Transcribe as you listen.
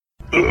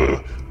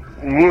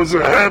What's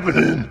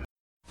happening?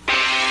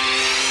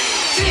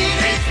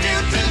 Teenage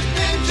Mutant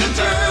Ninja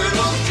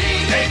Turtles.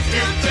 Teenage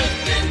Mutant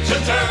Ninja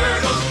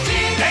Turtles.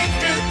 Teenage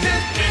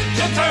Mutant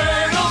Ninja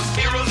Turtles.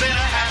 Heroes in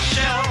a half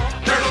shell.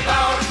 Turtle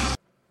power.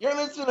 You're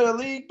listening to the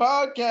League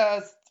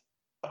Podcast,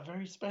 a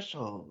very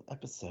special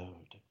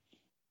episode.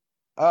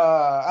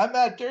 I'm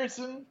Matt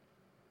Durson.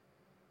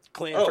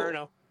 Clay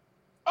Inferno.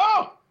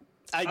 Oh!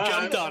 I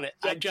jumped on it.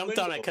 I jumped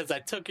on it because I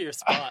took your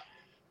spot.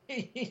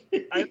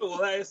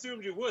 I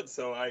assumed you would,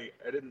 so I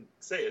didn't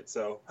say it.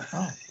 So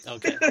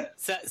Okay.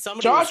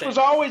 Somebody Josh was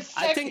always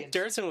second. I think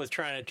Durson was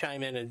trying to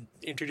chime in and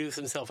introduce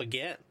himself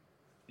again.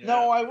 yeah.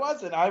 No, I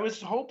wasn't. I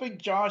was hoping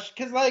Josh,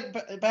 because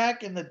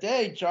back in the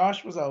day,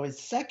 Josh was always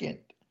second,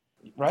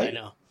 right? I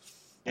know.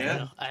 Yeah. I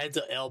know. I had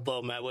to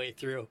elbow my way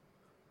through.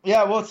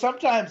 Yeah, well,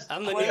 sometimes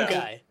I'm the Clay- new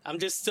guy. I'm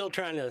just still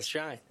trying to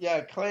shine.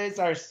 Yeah, Clay's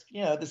our,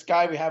 this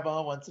guy we have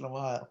on once in a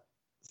while.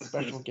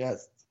 Special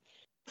guest.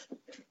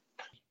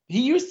 He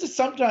used to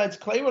sometimes,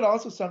 Clay would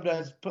also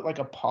sometimes put like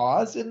a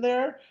pause in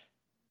there.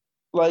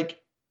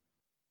 Like,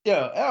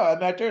 I'm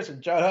Matt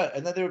Durson, John Hunt.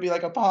 And then there would be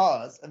like a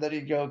pause. And then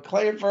he'd go,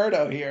 Clay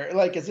Inferno here.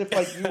 Like, as if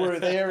like you were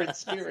there in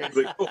spirit. It's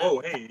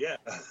like, hey, yeah.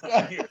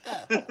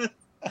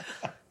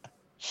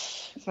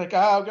 It's like,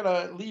 I'm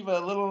going to leave a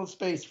little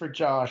space for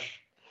Josh.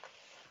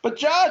 But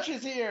Josh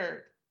is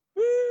here.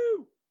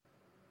 Woo!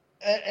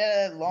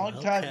 And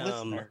long-time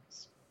Welcome.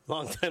 listeners.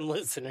 Long-time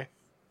listener.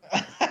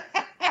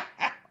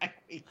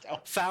 We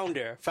don't-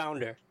 Founder.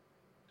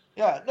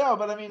 Yeah, no,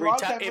 but I mean,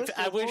 long-time If listeners.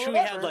 I wish we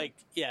whatever.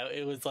 had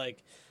it was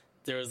like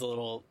there was a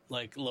little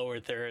like lower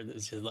third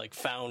that's just like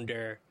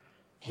founder,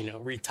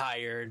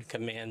 retired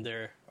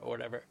commander or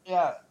whatever.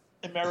 Yeah,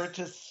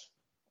 emeritus.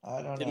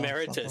 I don't know.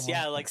 Emeritus, something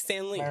yeah, like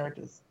Stan Lee.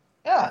 Emeritus.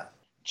 Yeah,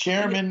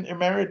 chairman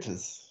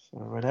emeritus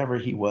or whatever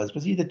he was.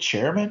 Was he the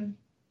chairman?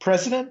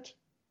 President?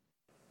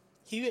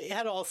 He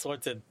had all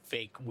sorts of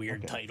fake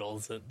weird Okay.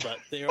 titles, but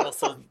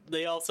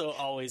they also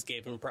always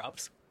gave him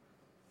props.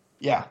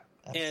 Yeah.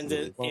 And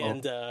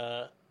absolutely.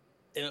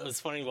 it was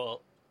funny.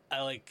 Well,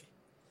 I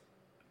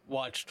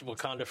watched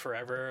Wakanda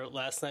Forever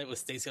last night with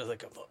Stacey. I was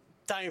like, I'm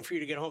dying for you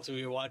to get home so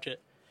we could watch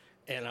it.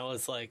 And I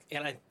was like,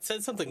 and I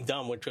said something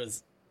dumb, which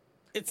was,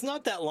 it's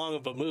not that long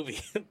of a movie.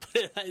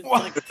 But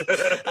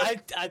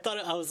I thought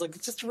I was like,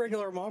 it's just a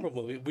regular Marvel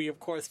movie. We of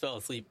course fell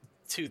asleep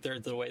 2/3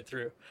 of the way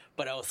through,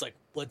 but I was like,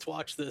 let's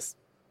watch this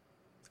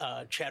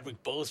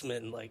Chadwick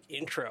Boseman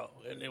intro,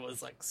 and it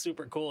was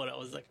super cool. And I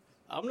was like,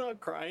 I'm not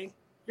crying.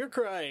 You're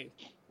crying.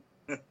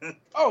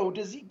 Oh,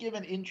 does he give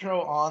an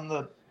intro on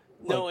the?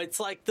 No, it's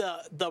like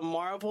the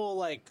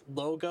Marvel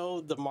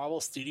logo, the Marvel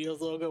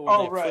Studios logo, where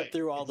they flip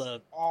through all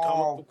the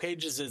comic book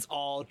pages is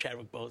all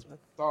Chadwick Boseman.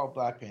 It's all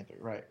Black Panther,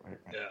 right?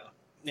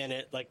 Yeah. And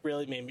it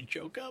really made me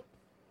choke up.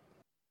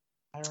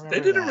 I remember They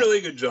did a that.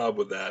 really good job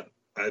with that,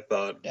 I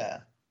thought. Yeah.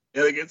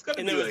 Yeah, it's gonna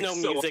And be there was no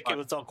so music; hot. it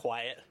was all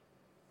quiet.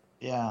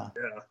 Yeah.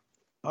 Yeah.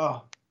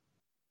 Oh,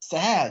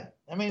 sad.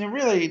 I mean,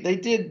 they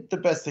did the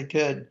best they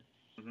could.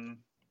 Mhm.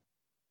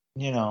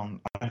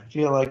 I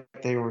feel like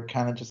they were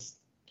kind of just.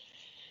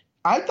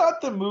 I thought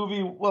the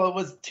movie, it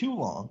was too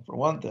long for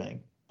one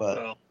thing, but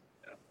Well,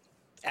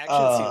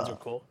 Action scenes were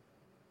cool.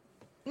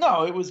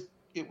 no, it was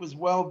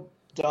well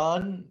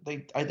done.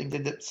 I think they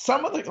did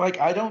some of the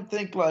I don't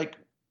think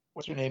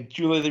what's her name,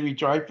 Julia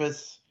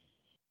Louis-Dreyfus,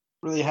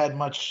 really had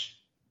much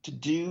to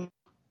do.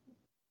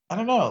 I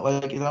don't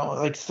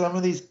know, some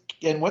of these,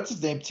 and what's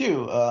his name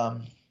too,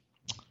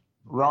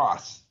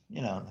 Ross.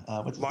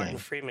 What's his Martin name?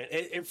 Freeman.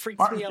 It freaks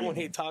Martin me out when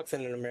Freeman. he talks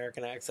in an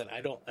American accent.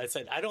 I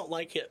said I don't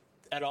like it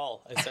at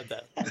all. I said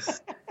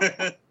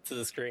that to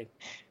the screen.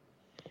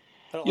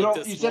 I don't like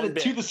this You said one it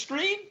bit. to the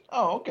screen?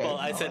 Oh, okay. Well,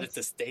 I No, said it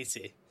to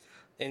Stacy,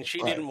 and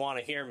she Right. didn't want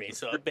to hear me,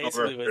 so I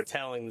basically was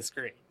telling the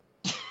screen.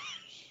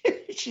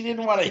 She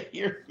didn't want to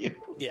hear you.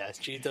 Yeah,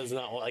 she does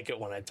not like it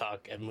when I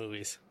talk at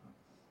movies.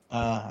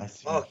 I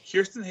see. oh,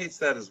 Kirsten hates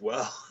that as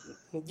well.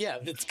 Yeah,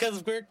 it's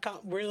because we're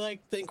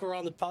think we're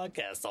on the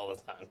podcast all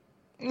the time.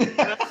 And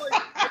I'm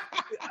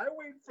I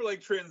wait for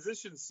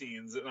transition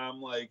scenes, and I'm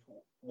like,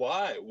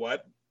 why?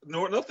 What?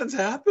 No, nothing's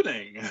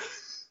happening.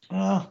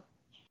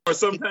 Or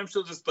sometimes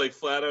she'll just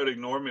flat out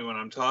ignore me when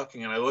I'm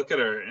talking, and I look at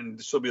her,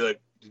 and she'll be like,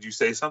 "Did you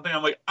say something?"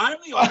 I'm like, "I'm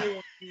the only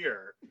one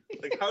here.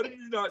 How did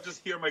you not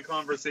just hear my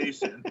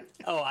conversation?"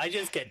 Oh, I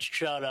just get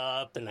shut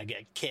up and I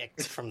get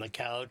kicked from the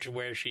couch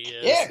where she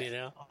is.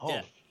 Kicked? Oh,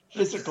 Yeah,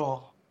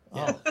 physical.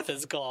 yeah, Oh.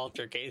 physical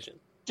altercation.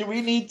 Do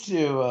we need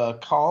to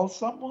call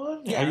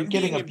someone? Yeah, Are you I'm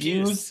getting being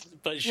abused?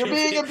 But You're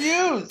being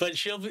abused. But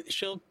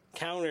she'll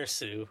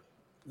countersue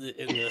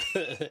in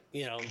the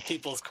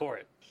people's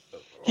court.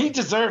 He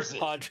deserves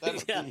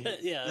it.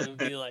 Yeah, it would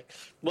be like,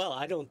 well,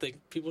 I don't think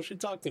people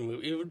should talk to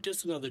him. It was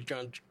just another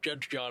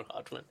Judge John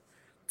Hodgman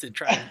to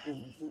try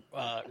and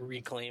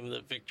reclaim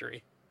the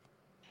victory.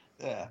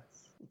 Yeah,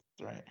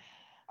 that's right.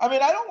 I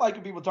mean, I don't like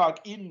when people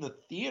talk in the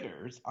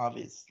theaters,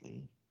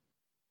 obviously.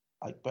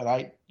 But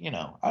I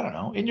don't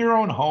know, in your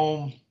own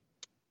home.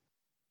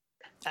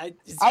 I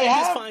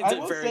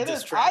will say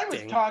this. I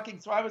was talking,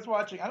 so I was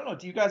watching. I don't know.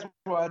 Do you guys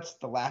watch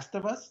The Last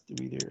of Us?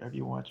 Have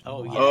you watched?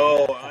 Oh yeah.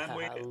 Oh, I'm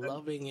waiting.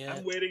 Loving it.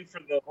 I'm waiting for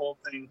the whole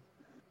thing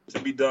to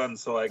be done,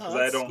 because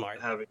I don't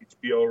have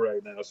HBO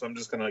right now, so I'm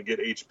just gonna get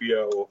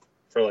HBO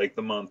for like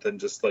the month and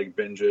just like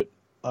binge it.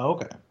 Oh,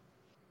 okay.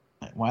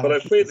 But I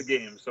played the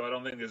game, so I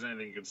don't think there's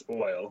anything you can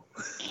spoil.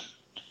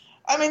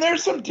 I mean,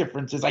 there's some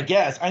differences, I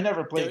guess. I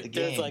never played the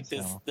game. There's like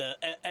this,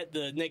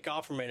 the Nick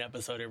Offerman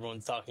episode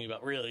everyone's talking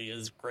about really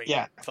is great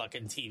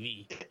fucking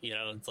TV. You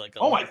know, it's like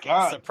my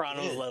God,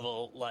 Sopranos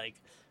level, like,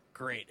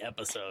 great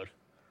episode.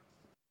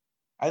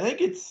 I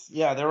think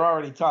they're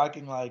already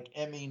talking like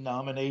Emmy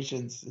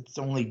nominations. It's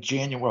only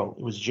January. Well,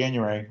 it was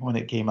January when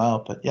it came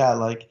out, but yeah,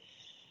 like,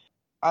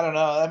 I don't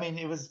know. I mean,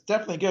 it was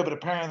definitely good, but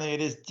apparently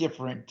it is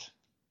different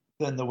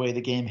than the way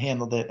the game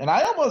handled it. And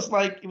I almost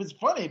it was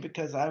funny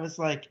because I was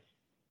like,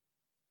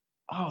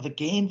 oh, the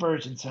game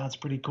version sounds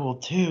pretty cool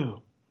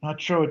too. Not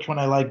sure which one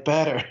I like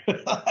better.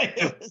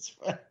 It was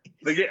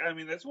funny. I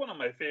mean, that's one of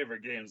my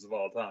favorite games of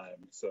all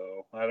time.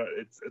 So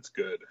it's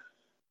good.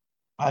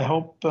 I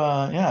hope,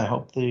 I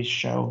hope the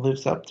show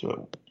lives up to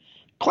it.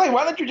 Clay,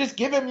 why don't you just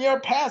give him your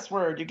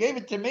password? You gave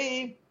it to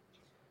me.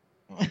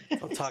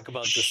 Don't talk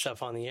about this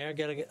stuff on the air.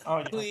 Gotta get.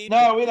 Oh, yeah.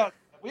 No, we don't.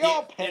 We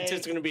all pay. It's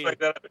just gonna be.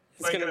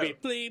 It's gonna be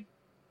bleep,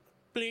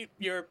 bleep,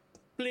 your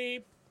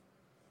bleep.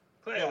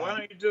 Clay, why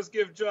don't you just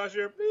give Josh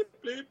your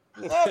bleep,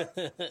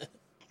 bleep?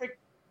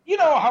 You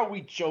know how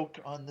we joke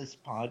on this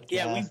podcast.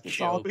 Yeah, we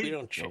joke. We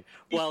don't joke.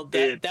 Well,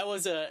 that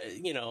was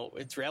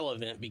it's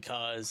relevant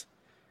because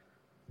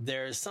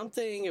there's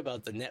something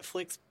about the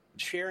Netflix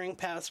sharing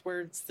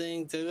passwords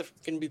thing. They're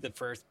going to be the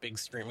first big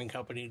streaming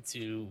company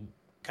to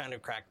kind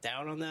of crack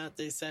down on that,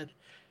 they said.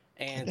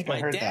 And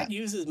my dad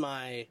uses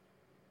my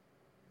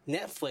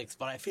Netflix,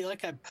 but I feel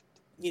like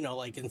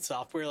like in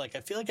software, like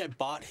I feel like I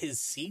bought his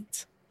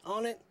seat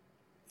on it.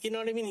 You know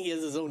what I mean? He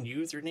has his own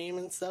username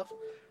and stuff.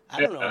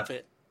 I don't know if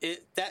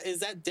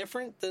is that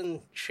different than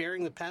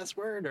sharing the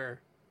password,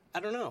 or I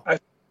don't know.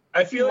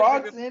 I feel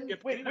like in.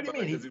 Wait, what do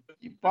you mean?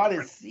 You bought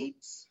his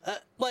seats? I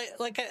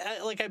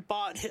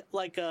bought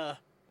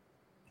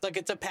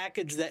it's a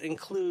package that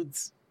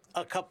includes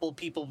a couple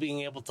people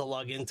being able to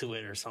log into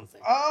it or something.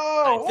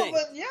 Oh, well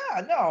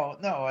then,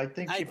 no. I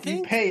think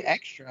you pay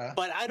extra.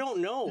 But I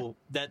don't know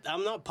that.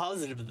 I'm not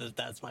positive that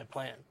that's my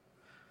plan.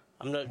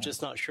 I'm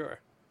just not sure.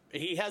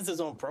 He has his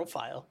own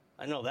profile.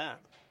 I know that.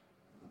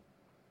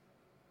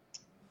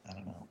 I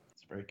don't know.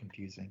 It's very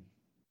confusing.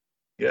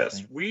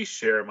 Yes, we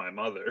share my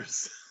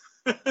mother's.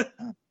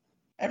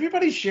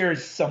 Everybody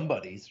shares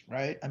somebody's,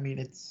 right? I mean,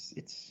 it's.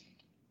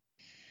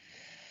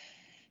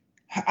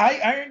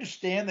 I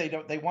understand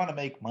they want to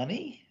make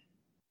money,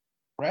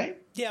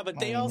 right? Yeah, but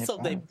they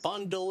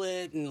bundle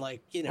it and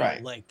like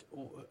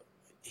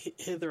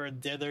hither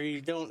and thither.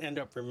 You don't end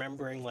up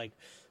remembering like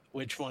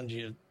which ones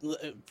you.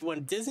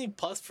 When Disney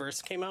Plus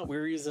first came out, we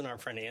were using our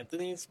friend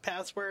Anthony's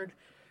password.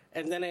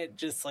 And then it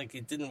just,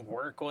 it didn't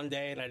work one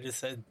day, and I just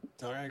said,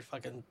 all right,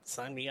 fucking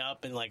sign me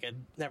up. And, I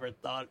never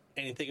thought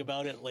anything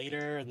about it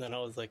later. And then I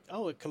was like,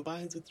 oh, it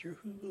combines with your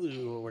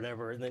Hulu or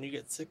whatever. And then you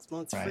get 6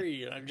 months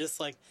free. And I'm just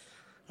like,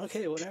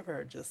 okay,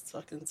 whatever. Just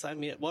fucking sign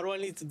me up. What do I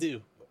need to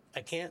do? I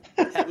can't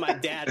have my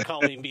dad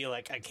call me and be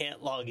like, I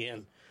can't log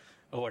in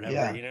or whatever.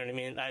 Yeah. You know what I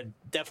mean? I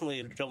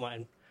definitely don't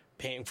mind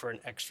paying for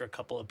an extra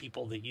couple of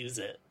people to use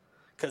it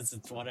because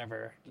it's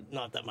whatever,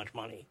 not that much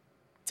money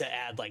to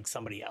add,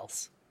 somebody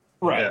else.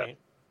 Right. Yeah.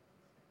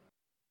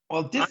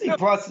 Well, Disney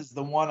Plus is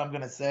the one I'm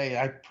going to say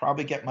I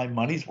probably get my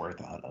money's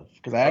worth out of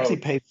because I actually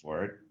pay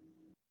for it.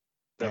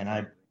 Definitely.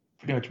 And I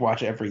pretty much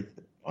watch everything.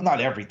 Well, not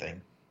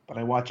everything, but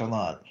I watch a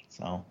lot.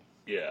 So,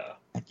 yeah.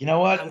 You know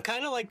what? I'm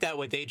kind of like that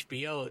with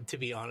HBO, to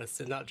be honest,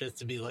 and not just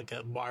to be like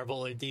a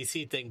Marvel or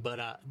DC thing,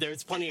 but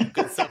there's plenty of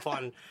good stuff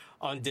on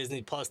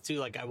Disney Plus,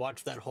 too. I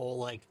watched that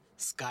whole,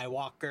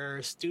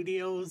 Skywalker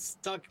Studios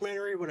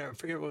documentary, whatever. I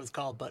forget what it was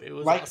called, but it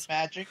was awesome.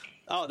 Magic.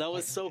 Oh, that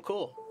was so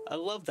cool. I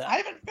love that. I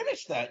haven't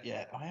finished that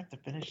yet. I have to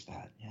finish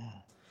that. Yeah.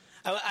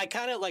 I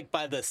kind of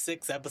by the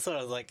 6th episode,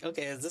 I was like,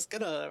 okay, is this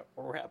gonna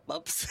wrap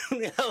up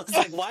soon? I was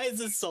like, why is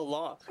this so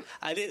long?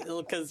 I didn't,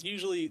 because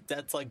usually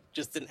that's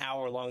just an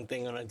hour-long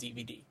thing on a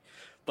DVD,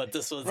 but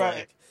this was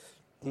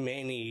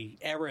many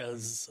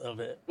eras of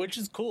it, which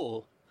is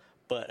cool.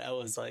 But I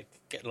was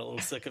getting a little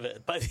sick of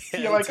it by the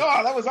end. You're like,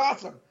 oh, that was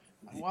awesome.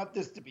 I want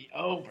this to be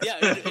over. Yeah,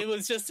 it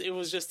was just too. It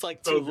was just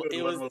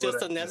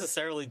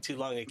unnecessarily too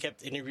long. I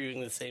kept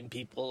interviewing the same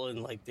people,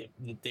 and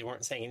they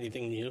weren't saying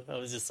anything new. I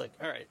was just like,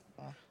 all right.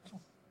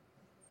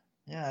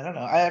 Yeah, I don't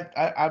know.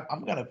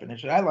 I'm gonna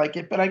finish it. I like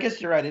it, but I guess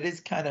you're right. It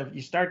is kind of,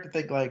 you start to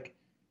think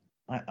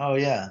oh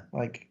yeah,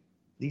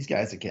 these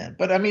guys again.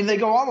 But I mean, they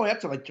go all the way up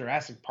to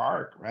Jurassic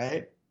Park,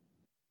 right?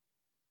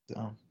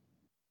 So.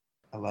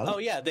 Hello? Oh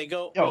yeah, they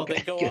go. Well,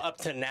 they go up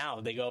to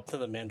now. They go up to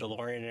the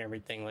Mandalorian and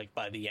everything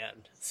by the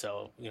end.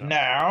 So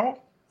Now.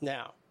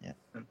 Yeah.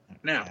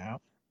 Now.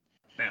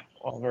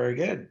 Well, very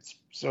good.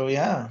 So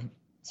yeah,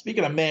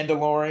 speaking of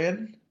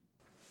Mandalorian,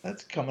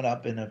 that's coming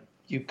up in a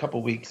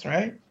couple weeks,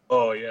 right?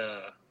 Oh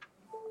yeah,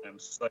 I'm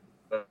psyched.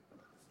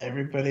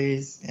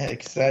 everybody's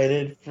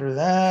excited for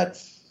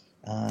that.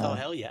 Oh,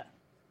 hell yeah.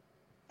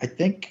 I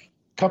think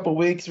a couple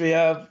weeks we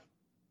have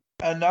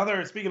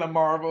another, speaking of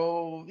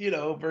Marvel,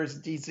 versus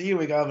DC,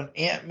 we got an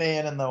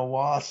Ant-Man and the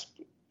Wasp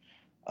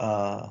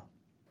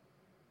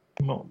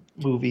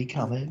movie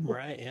coming.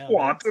 Right, yeah.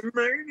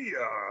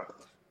 Quantumania.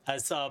 I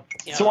saw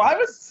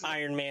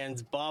Iron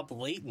Man's Bob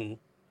Layton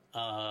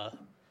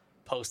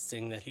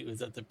posting that he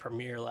was at the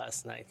premiere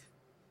last night.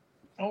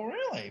 Oh,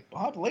 really?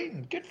 Bob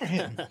Layton, good for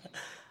him.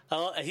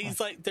 He's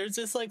like, there's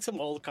just like some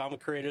old comic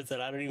creators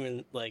that I don't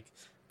even like.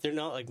 They're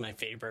not like my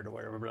favorite or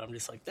whatever, but I'm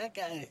just like, that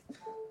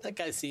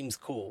guy seems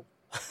cool.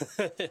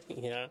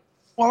 Yeah.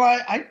 Well,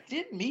 I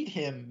did meet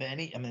him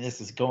this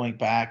is going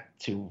back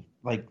to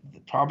like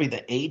probably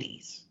the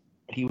 80s.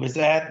 He was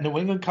at New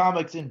England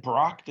Comics in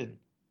Brockton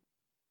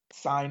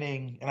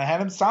signing, and I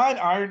had him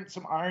sign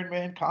some Iron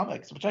Man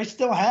comics, which I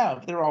still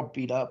have. They're all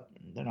beat up.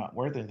 They're not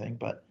worth anything,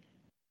 but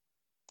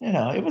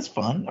it was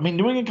fun. I mean,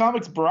 New England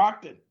Comics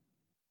Brockton.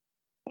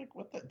 Like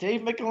what the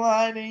Dave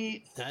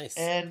Michelinie nice.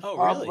 And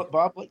really?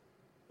 Bob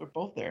were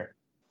both there.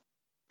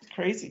 It's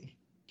crazy.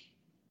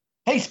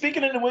 Hey,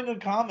 speaking of New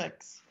England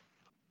Comics,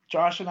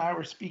 Josh and I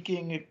were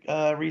speaking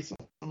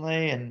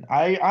recently, and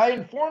I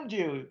informed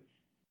you.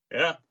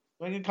 Yeah.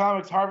 New England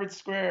Comics Harvard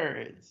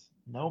Square is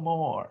no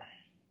more.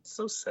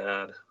 So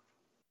sad.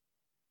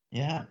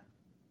 Yeah.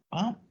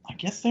 Well, I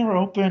guess they were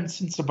open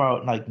since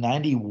about like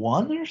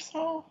 91 or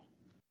so.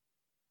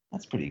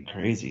 That's pretty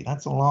crazy.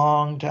 That's a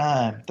long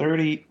time.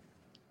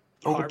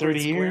 Over 30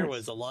 years. Square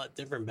was a lot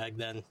different back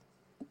then.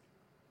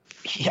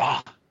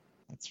 Yeah,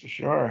 that's for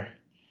sure.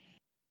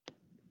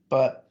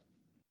 But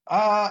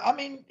I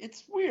mean,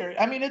 it's weird.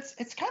 I mean, it's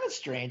kind of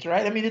strange,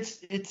 right? I mean,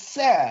 it's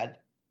sad.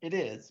 It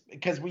is,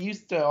 because we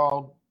used to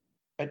all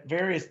at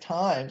various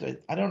times.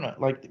 I don't know,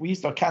 like we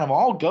used to kind of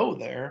all go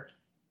there,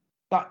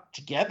 not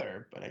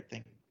together, but I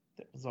think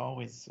that was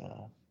always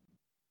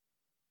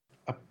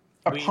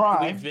a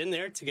crime. We've been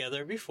there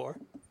together before.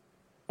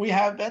 We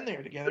have been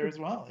there together as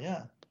well.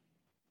 Yeah.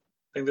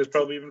 I think there's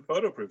probably even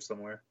photo proof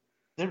somewhere.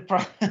 There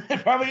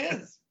probably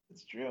is.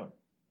 It's true.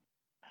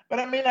 But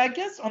I mean, I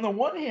guess on the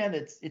one hand,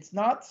 it's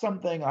not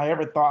something I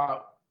ever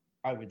thought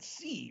I would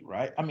see,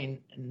 right? I mean,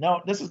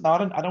 no, this is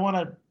not I don't want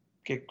to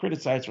get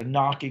criticized for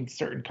knocking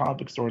certain comic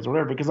book stores or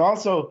whatever, because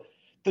also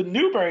the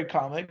Newbury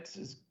Comics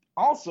is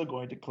also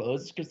going to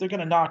close because they're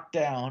going to knock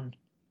down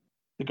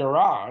the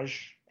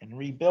garage and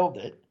rebuild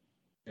it.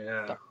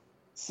 Yeah.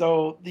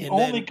 So the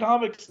only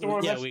comic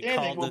store left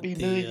standing will be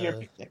Million Year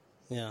Picnic.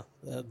 Yeah,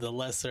 the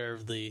lesser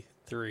of the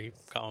three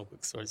comic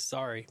book stores.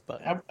 Sorry,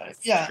 but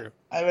yeah, true.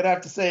 I would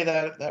have to say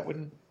that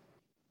wouldn't.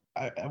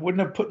 I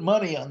wouldn't have put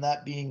money on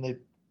that being the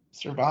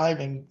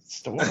surviving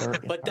store.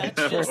 But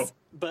that's just.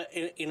 But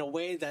in a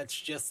way, that's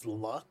just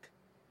luck.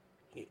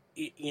 If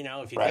you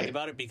think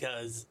about it,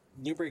 because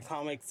Newbury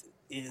Comics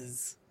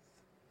it's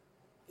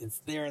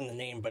there in the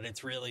name, but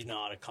it's really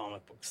not a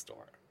comic book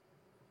store.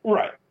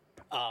 Right.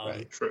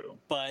 Right. True.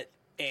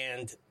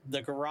 And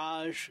the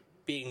garage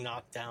being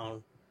knocked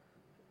down,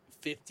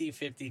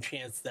 50-50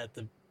 chance that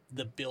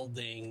the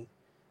building,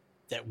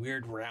 that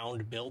weird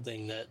round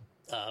building that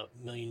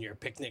Million Year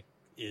Picnic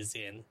is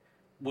in,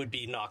 would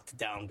be knocked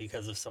down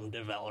because of some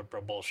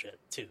developer bullshit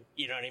too.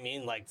 You know what I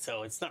mean? Like,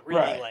 so it's not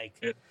really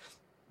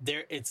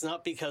it's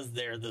not because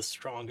they're the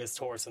strongest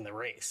horse in the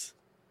race.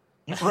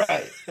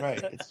 Right.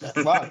 It's just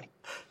luck.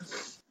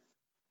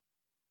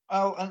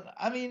 Oh,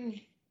 I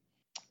mean,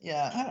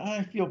 yeah,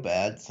 I feel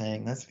bad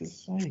saying this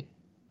because I'm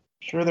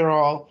sure they're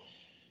all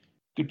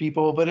good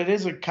people, but it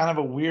is a kind of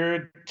a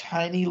weird,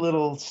 tiny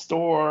little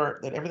store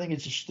that everything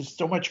is just, there's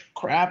so much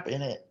crap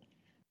in it.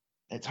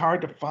 It's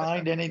hard to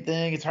find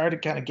anything. It's hard to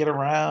kind of get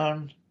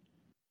around.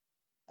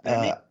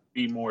 There needs to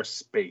be more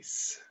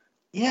space.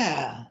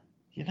 Yeah,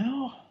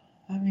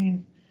 I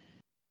mean,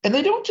 and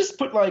they don't just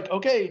put like,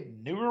 okay,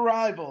 new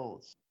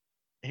arrivals.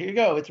 Here you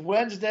go. It's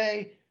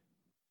Wednesday.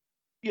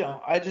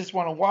 I just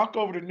want to walk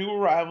over to new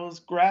arrivals,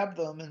 grab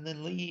them, and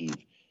then leave.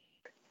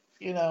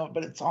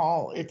 But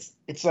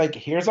it's like,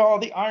 here's all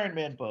the Iron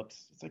Man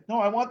books. It's like,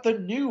 no, I want the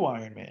new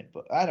Iron Man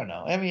book. I don't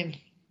know. I mean,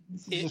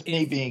 this is just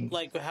me being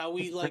like how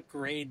we like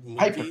grade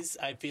movies.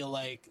 I feel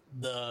like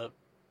the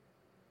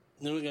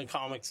New England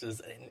Comics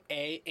is an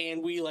A,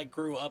 and we like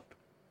grew up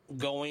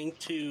going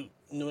to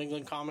New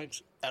England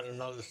Comics at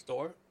another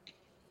store.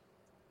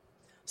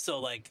 So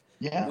like,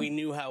 we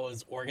knew how it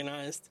was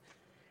organized,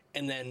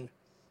 and then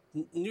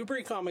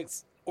Newbury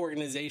Comics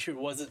organization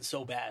wasn't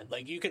so bad.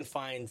 Like, you can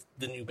find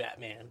the new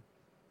Batman,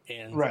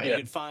 and you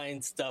could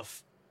find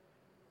stuff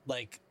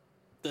like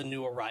the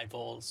new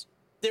arrivals.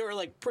 They were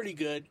like pretty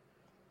good.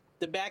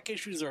 The back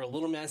issues are a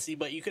little messy,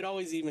 but you could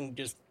always even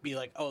just be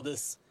like, oh,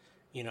 this,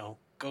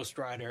 Ghost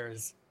Rider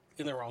is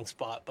in the wrong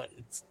spot, but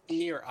it's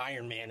near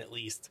Iron Man at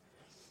least.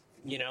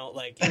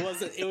 Like, it was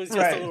just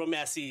a little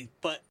messy,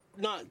 but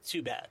not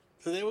too bad.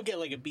 So they would get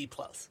like a B+.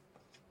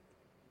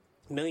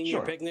 Million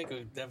Year Picnic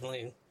would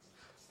definitely.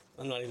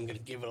 I'm not even going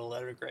to give it a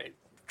letter grade.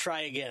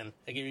 Try again.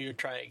 I give you a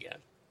try again.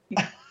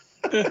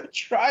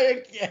 Try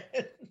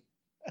again.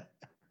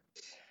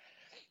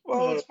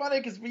 Well, it's funny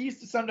because we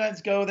used to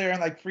sometimes go there on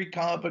like Free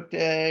Comic Book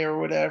Day or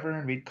whatever,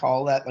 and we'd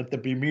call that like the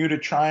Bermuda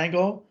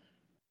Triangle.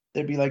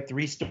 There'd be like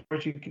 3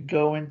 stores you could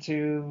go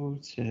into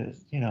to,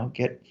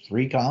 get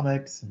free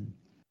comics. And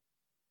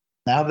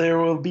now there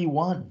will be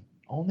one,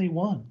 only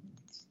one.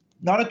 It's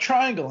not a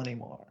triangle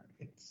anymore.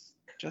 It's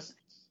just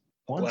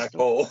one Black store.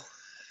 hole.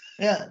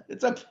 Yeah,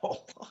 it's a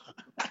hole.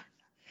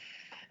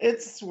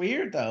 It's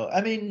weird though.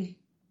 I mean,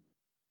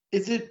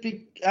 is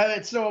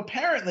it so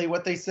apparently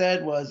what they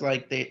said was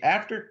like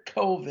after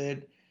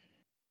COVID,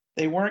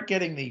 they weren't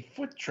getting the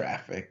foot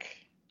traffic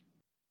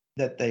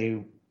that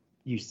they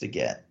used to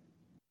get.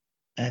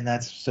 And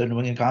that's so New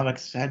England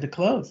Comics had to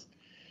close.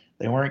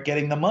 They weren't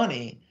getting the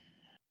money.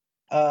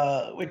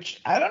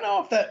 Which I don't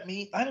know if that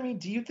means,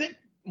 do you think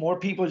more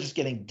people are just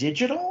getting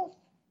digital?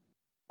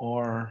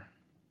 Or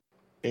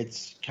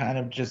it's kind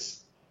of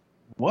just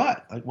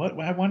what? Like what?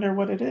 I wonder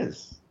what it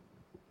is.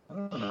 I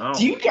don't know.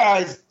 Do you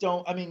guys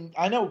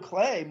I know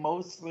Clay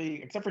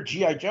mostly, except for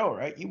G.I. Joe,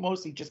 right? You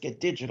mostly just get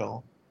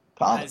digital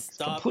comics I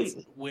stopped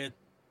completely. with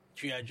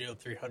G.I. Joe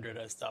 300.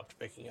 I stopped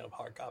picking up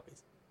hard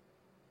copies.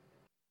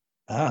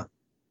 I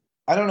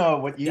don't know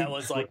what you. That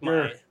was like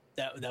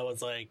that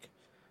was like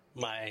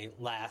my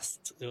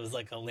last. It was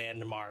like a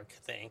landmark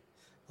thing.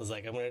 I was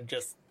like, I'm gonna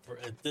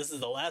this is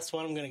the last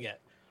one I'm gonna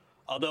get.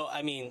 Although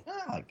I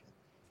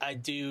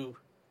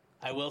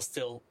will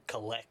still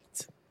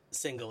collect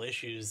single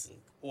issues and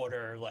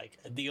order, like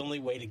the only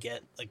way to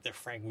get like the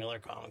Frank Miller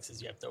comics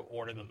is you have to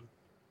order them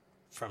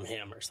from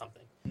him or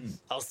something.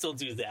 I'll still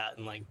do that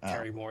and like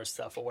Terry Moore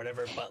stuff or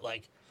whatever, but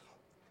like,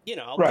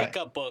 I'll pick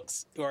up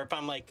books, or if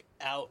I'm like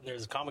out and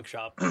there's a comic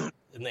shop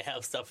and they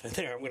have stuff in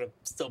there, I'm gonna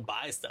still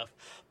buy stuff.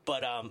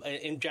 But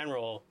in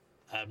general,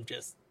 I'm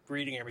just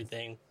reading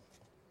everything,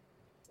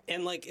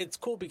 and like it's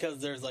cool because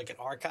there's like an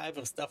archive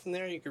of stuff in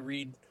there. You can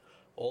read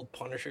old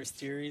Punisher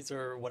series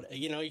or what,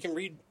 you can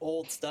read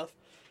old stuff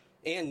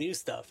and new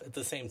stuff at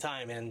the same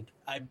time. And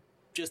I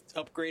just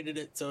upgraded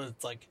it so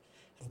it's like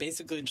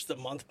basically just a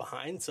month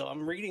behind. So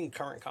I'm reading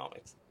current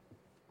comics.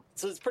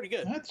 So it's pretty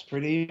good. That's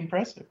pretty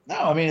impressive. No,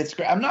 I mean, it's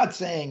great. I'm not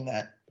saying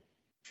that.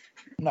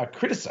 I'm not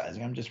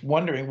criticizing. I'm just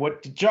wondering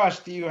Josh,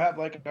 do you have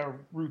like a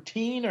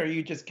routine, or are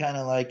you just kind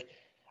of like,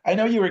 I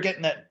know you were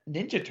getting that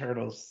Ninja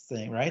Turtles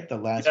thing, right? The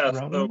last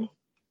Ronin.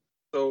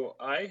 So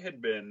I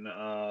had been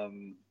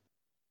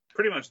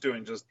pretty much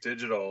doing just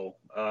digital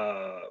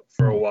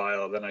for a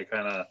while. Then I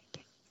kind of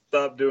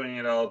stopped doing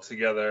it all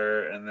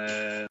together. And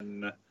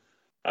then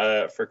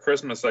for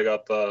Christmas, I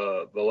got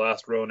the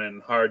last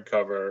Ronin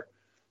hardcover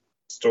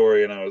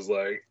story, and I was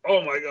like,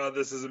 oh my god,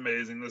 this is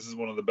amazing. This is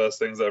one of the best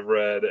things I've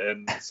read.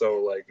 And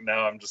so like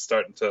now I'm just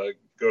starting to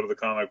go to the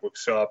comic book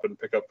shop and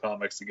pick up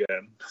comics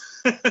again.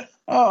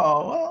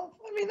 Oh, well,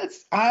 I mean,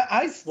 that's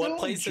I still what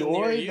place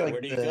enjoy near you? like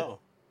Where do you go?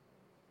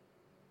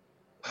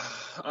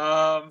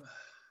 I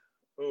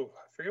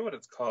forget what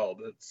it's called.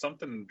 It's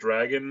something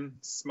Dragon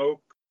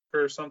Smoke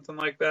or something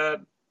like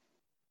that.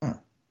 I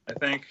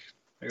think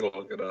I gotta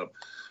look it up.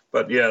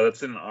 But yeah,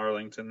 that's in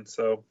Arlington,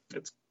 so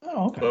it's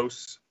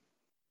close.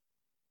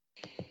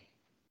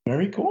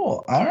 Very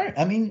cool. All right.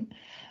 I mean,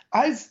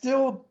 I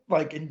still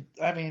like.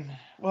 That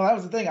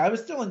was the thing. I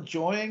was still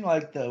enjoying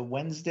like the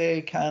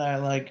Wednesday kind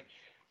of like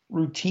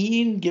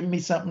routine, giving me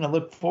something to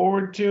look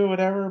forward to,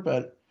 whatever.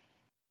 But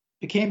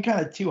it became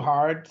kind of too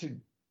hard to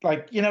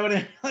like,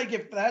 like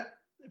if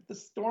the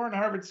store in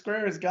Harvard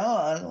Square is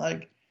gone,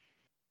 like,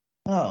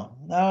 now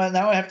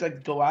I have to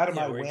go out of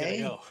my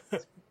way.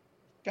 It's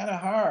kind of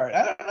hard.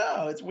 I don't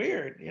know. It's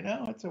weird.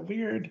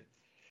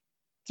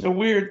 It's a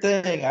weird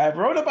thing. I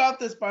wrote about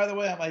this, by the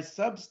way, on my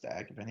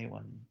Substack, if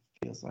anyone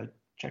feels like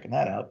checking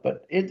that out.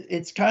 But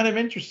it's kind of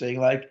interesting.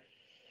 Like,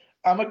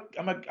 I'm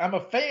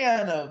a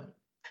fan of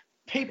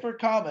paper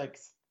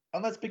comics,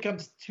 unless it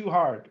becomes too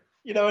hard.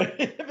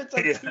 If it's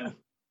like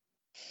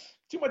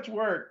too much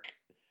work,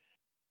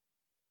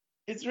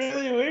 it's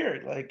really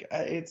weird. Like,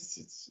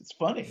 it's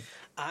funny.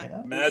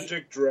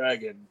 Magic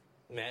Dragon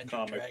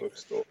comic book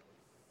store.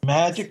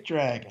 Magic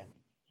Dragon.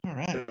 All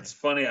right. It's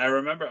funny. I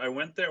remember I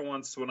went there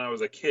once when I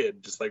was a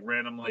kid, just like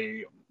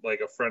randomly,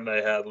 like a friend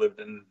I had lived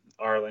in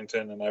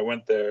Arlington, and I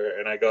went there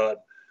and I got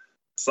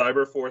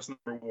Cyberforce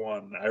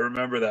 #1. I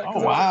remember that.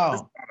 Oh, wow.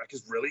 This comic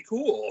is really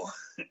cool.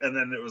 And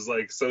then it was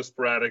like so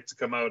sporadic to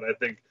come out. I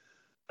think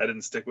I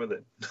didn't stick with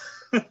it.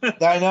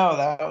 I know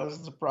that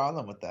was the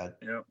problem with that.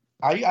 Yeah.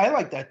 I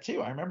like that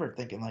too. I remember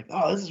thinking like,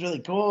 oh, this is really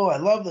cool. I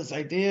love this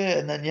idea.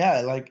 And then,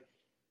 like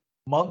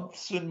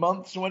months and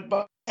months went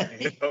by.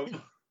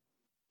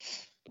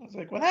 I was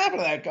like, what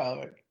happened to that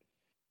comic?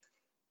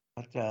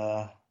 But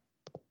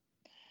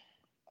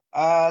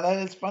that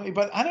is funny.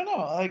 But I don't know.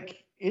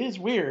 Like, it is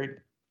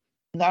weird.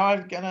 Now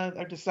I've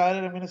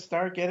decided I'm gonna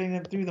start getting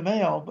them through the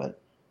mail, but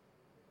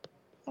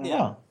I don't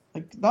know.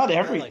 Like, not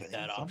everything. Like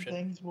that Some option.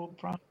 things will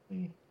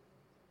probably.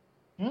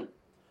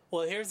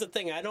 Well, here's the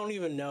thing. I don't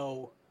even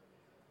know.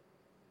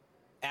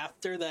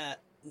 After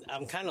that,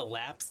 I'm kind of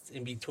lapsed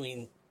in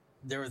between.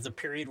 There was a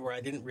period where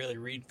I didn't really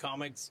read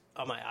comics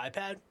on my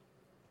iPad.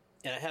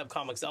 And I have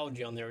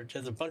Comixology on there, which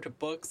has a bunch of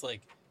books,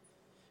 like,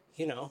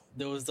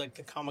 there was like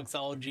the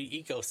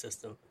Comixology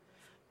ecosystem.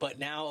 But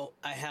now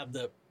I have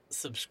the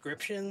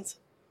subscriptions,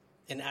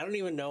 and I don't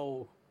even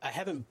know. I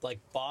haven't like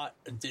bought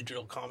a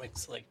digital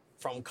comics like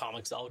from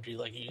Comixology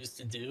like you used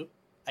to do.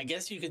 I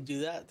guess you could do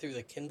that through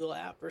the Kindle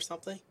app or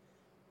something.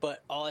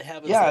 But all I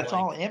have is it's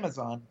all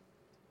Amazon.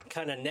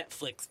 Kind of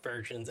Netflix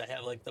versions. I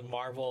have like the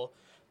Marvel,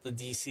 the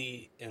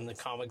DC, and the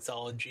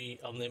Comixology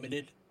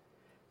Unlimited.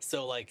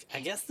 So like, I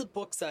guess the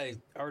books I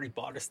already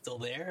bought are still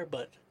there,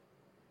 but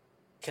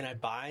can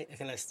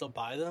I still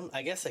buy them?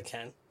 I guess I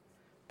can,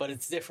 but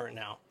it's different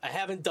now. I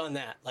haven't done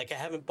that. Like I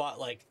haven't gone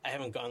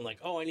like,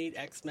 oh, I need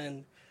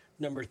X-Men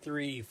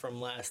 #3 from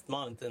last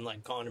month and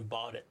like gone and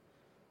bought it.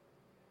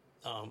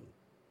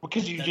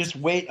 Because you just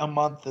wait a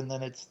month and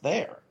then it's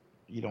there.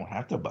 You don't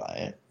have to buy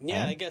it.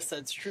 Yeah, right? I guess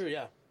that's true.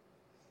 Yeah.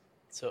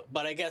 So,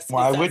 but I guess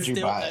why would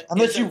you buy it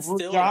unless you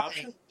still an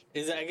option?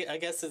 Is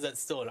that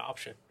still an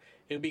option?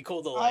 It would be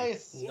cool to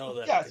know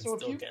that. Yeah. So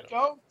if you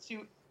go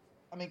to,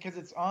 because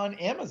it's on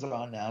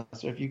Amazon now.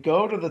 So if you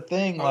go to the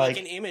thing or like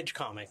an Image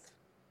comic,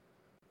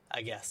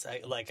 I guess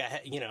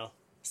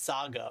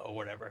Saga or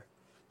whatever.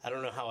 I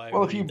don't know how I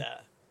read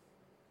that.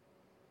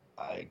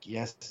 I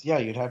guess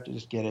you'd have to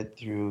just get it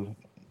through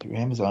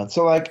Amazon.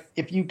 So like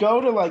if you go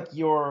to like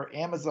your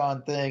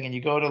Amazon thing and you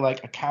go to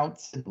like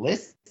accounts and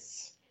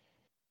lists,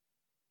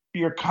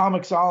 your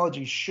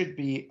Comixology should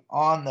be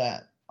on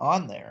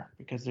there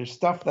because there's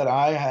stuff that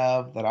I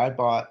have that I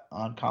bought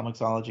on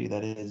Comixology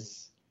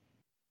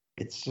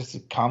it's just a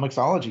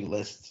Comixology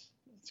list.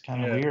 It's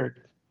kind of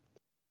weird.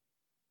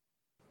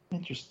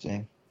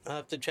 Interesting. I'll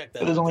have to check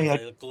that out.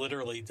 I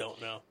literally don't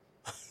know.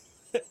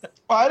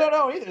 Well, I don't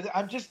know either.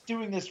 I'm just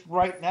doing this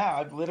right now.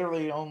 I've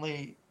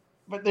literally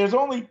but there's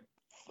only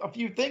a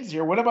few things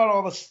here. What about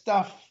all the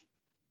stuff?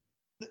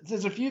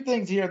 There's a few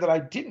things here that I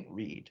didn't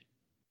read.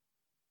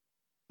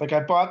 Like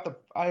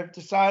I've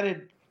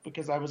decided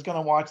because I was going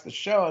to watch the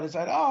show, I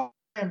decided,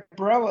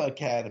 Umbrella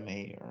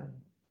Academy.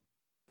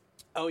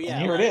 Oh yeah.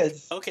 And here it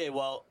is. Okay,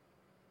 well,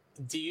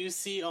 do you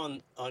see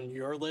on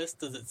your list,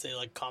 does it say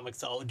like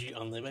Comixology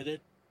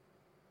Unlimited?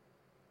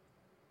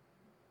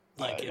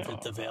 Like if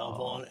it's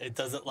available on it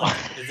doesn't like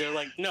is there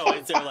like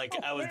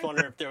I was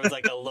wondering if there was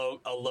like a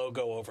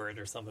logo over it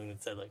or something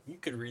that said like you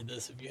could read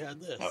this if you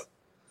had this.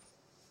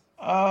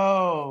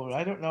 Oh,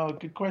 I don't know.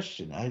 Good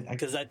question.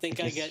 Because I think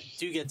I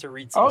do get to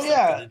read some stuff.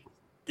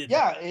 Oh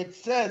yeah. It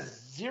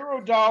says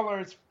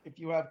 $0 if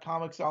you have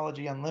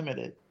Comixology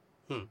Unlimited.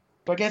 So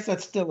I guess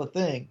that's still a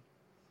thing.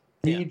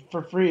 Read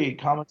for free,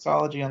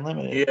 Comixology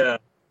Unlimited. Yeah.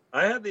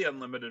 I had the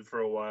Unlimited for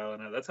a while,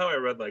 and that's how I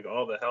read like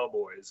all the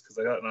Hellboys, because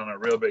I got on a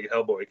real big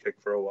Hellboy kick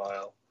for a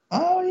while.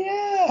 Oh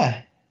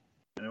yeah,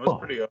 and it was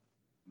pretty awesome.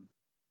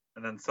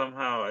 And then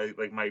somehow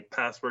my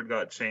password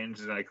got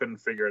changed, and I couldn't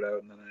figure it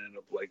out, and then I ended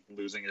up like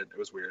losing it. It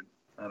was weird.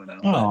 I don't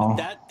know.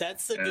 But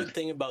that's the good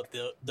thing about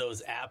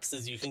those apps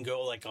is you can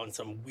go like on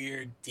some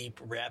weird deep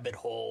rabbit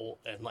hole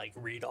and like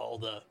read all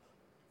the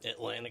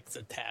Atlantis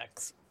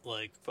Attacks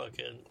like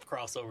fucking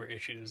crossover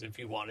issues if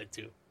you wanted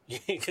to,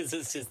 because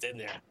it's just in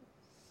there.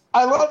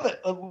 I love it.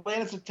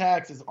 Atlantis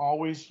Attacks is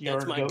always your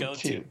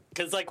go-to.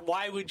 Because, like,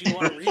 why would you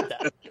want to read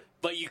that?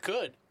 But you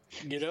could,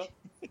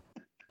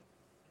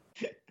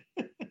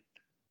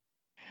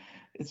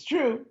 It's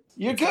true.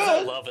 You could.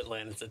 I love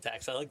Atlantis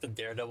Attacks. I like the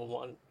Daredevil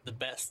one the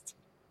best.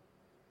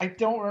 I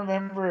don't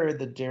remember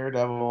the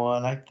Daredevil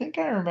one. I think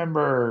I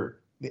remember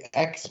the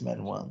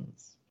X-Men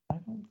ones. I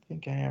don't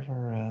think I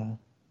ever...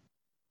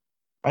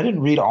 I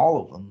didn't read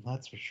all of them,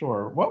 that's for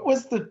sure. What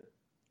was the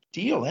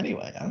deal,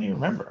 anyway? I don't even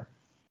remember.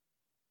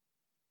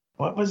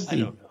 What was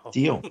the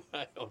deal?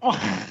 I don't know.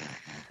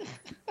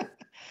 I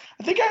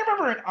think I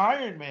remember an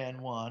Iron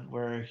Man one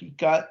where he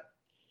got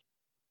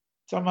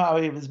somehow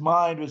his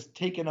mind was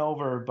taken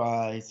over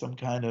by some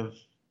kind of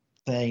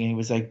thing and he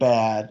was like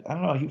bad. I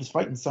don't know. He was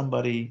fighting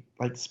somebody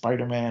like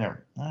Spider-Man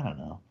or I don't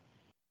know.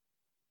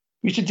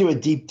 We should do a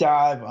deep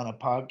dive on a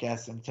podcast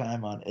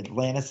sometime on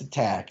Atlantis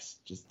Attacks.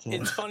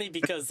 It's funny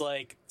because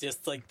like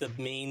just like the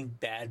main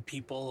bad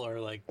people are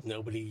like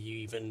nobody you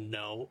even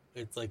know.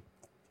 It's like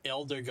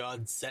Elder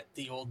God Set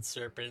the Old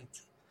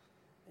Serpent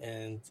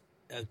and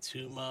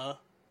Atuma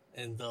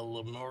and the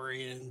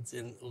Lemurians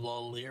and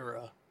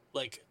Lalira.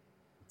 Like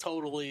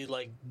totally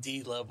like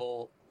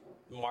D-level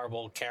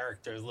Marvel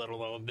characters, let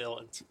alone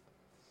villains.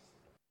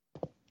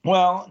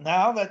 Well,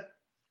 now that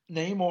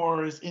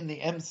Namor is in the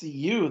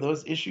MCU,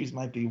 those issues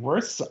might be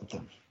worth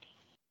something.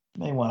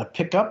 You may want to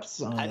pick up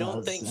some. I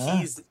don't think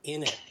he's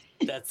in it.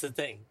 That's the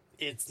thing.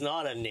 It's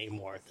not a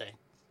Namor thing.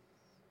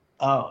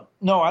 Oh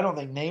no, I don't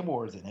think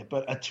Namor is in it.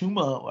 But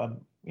Atuma,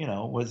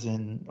 was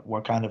in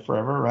Wakanda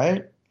Forever,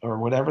 right? Or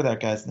whatever that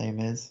guy's name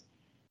is.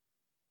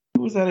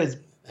 Who was that?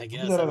 I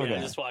guess. I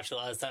just watched it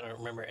last time. I don't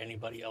remember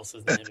anybody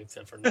else's name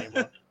except for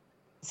Namor.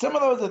 Some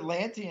of those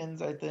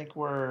Atlanteans, I think,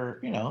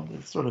 were,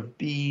 sort of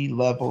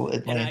B-level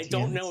Atlanteans. And I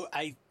don't know,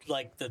 I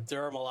like the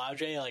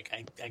Dermalage, like,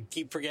 I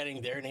keep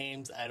forgetting their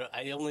names.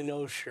 I only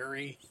know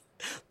Shuri,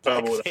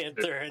 Black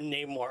Panther, and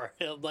Namor.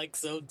 I'm, like,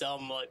 so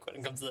dumb, like, when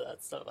it comes to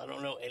that stuff. I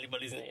don't know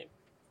anybody's name.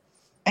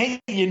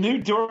 Hey, you knew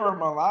Dora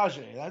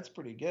Milaje. That's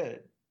pretty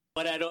good.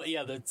 But I don't.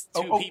 Yeah, that's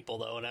two people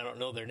though, and I don't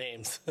know their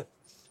names.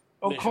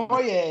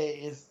 Okoye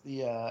is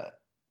the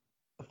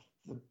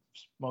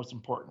most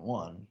important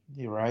one.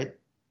 You're right.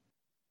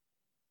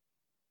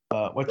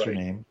 What's her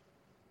name?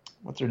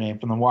 What's her name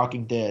from The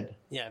Walking Dead?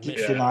 Yeah,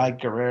 Denai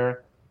Guerrero.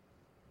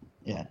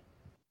 Yeah,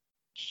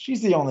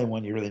 she's the only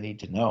one you really need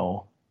to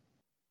know.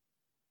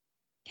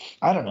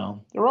 I don't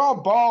know. They're all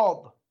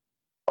bald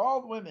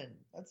women.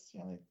 That's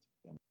the only.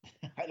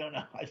 I don't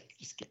know. I'm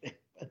just kidding.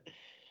 But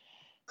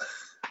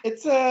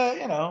it's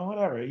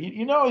whatever.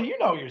 You know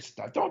your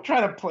stuff. Don't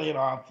try to play it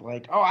off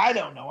like, oh, I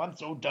don't know. I'm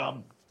so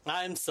dumb.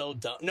 I'm so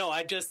dumb. No,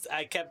 I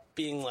kept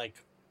being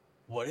like,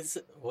 what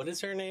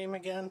is her name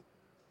again?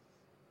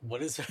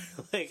 What is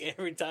her, like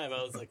every time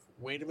I was like,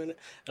 wait a minute.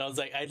 And I was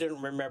like, I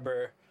didn't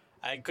remember.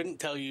 I couldn't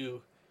tell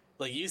you,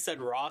 like you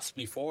said Ross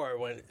before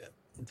when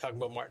talking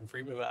about Martin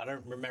Freeman, but I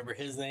don't remember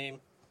his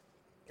name.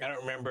 I don't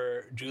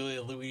remember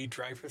Julia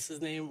Louis-Dreyfus's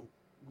name.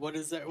 What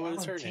is that? What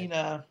is her name?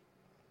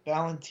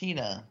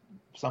 Valentina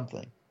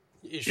something.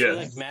 Is she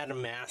like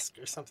Madame Mask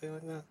or something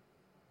like that?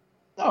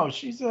 No,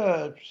 she's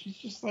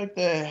just like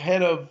the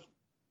head of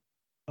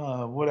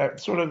whatever,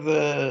 sort of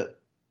the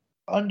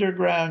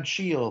underground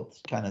shield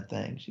kind of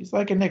thing. She's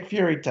like a Nick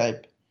Fury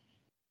type.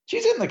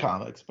 She's in the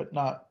comics, but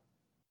not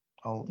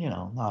a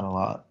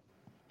lot.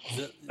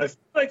 I feel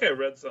like I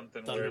read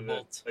something where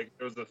there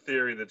was a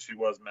theory that she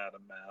was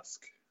Madame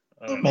Mask.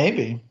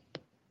 Maybe.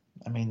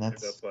 I mean,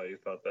 that's why you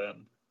thought that.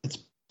 It's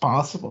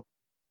possible.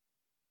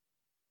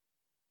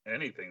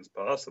 Anything's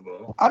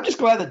possible. I'm just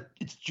glad that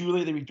it's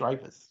Julia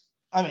Louis-Dreyfus.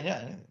 I mean,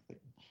 yeah.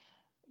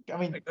 I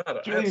mean,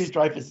 Julia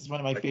Louis-Dreyfus is one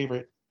of my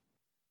favorite.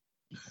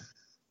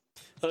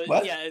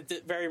 Yeah,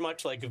 it's very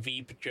much like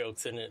Veep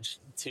jokes in it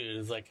too.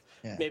 It's like,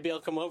 maybe I'll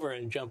come over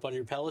and jump on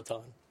your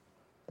Peloton.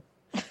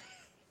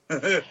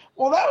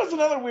 Well, that was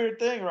another weird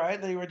thing,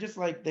 right? They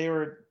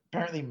were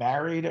apparently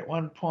married at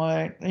one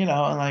point, and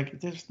like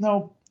there's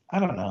no, I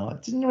don't know.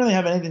 It didn't really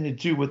have anything to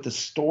do with the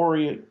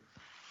story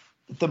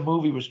that the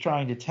movie was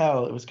trying to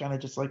tell. It was kind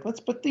of just like, let's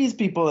put these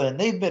people in.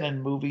 They've been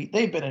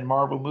in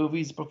Marvel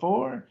movies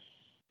before.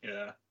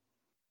 Yeah.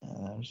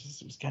 It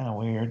was kind of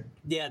weird.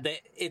 Yeah,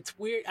 it's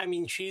weird. I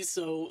mean, she's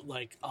so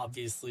like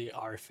obviously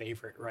our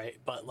favorite, right?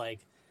 But like,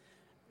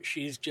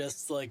 she's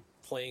just like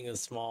playing a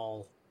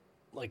small,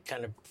 like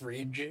kind of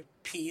bridge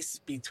piece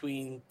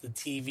between the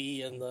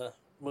TV and the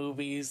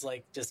movies.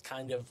 Like, just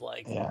kind of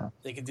like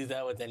they could do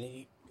that with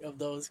any of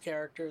those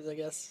characters, I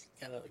guess.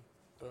 Kind of, like,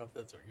 I don't know if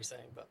that's what you're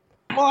saying, but.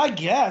 Well, I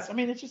guess. I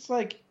mean, it's just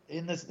like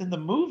in the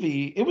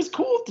movie, it was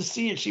cool to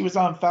see it. She was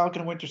on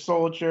Falcon and Winter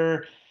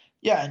Soldier.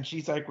 Yeah, and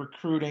she's like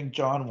recruiting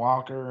John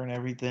Walker and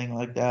everything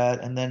like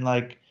that. And then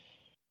like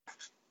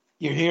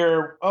you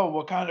hear, oh,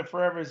 Wakanda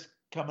Forever's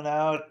coming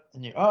out,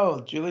 and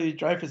Julia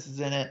Dreyfus is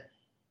in it.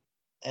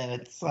 And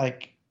it's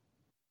like,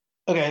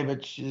 okay,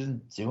 but she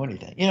doesn't do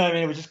anything. You know what I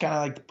mean? It was just kind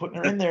of like putting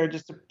her in there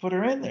just to put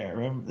her in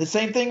there. And the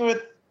same thing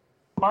with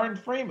Martin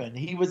Freeman.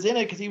 He was in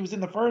it because he was in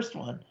the first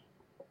one.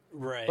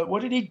 Right. But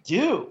what did he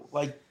do?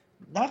 Like,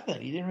 nothing.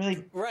 He didn't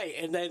really. Right.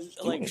 And then,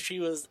 like,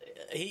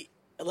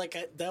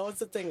 that was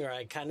the thing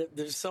where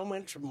there's so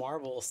much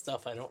Marvel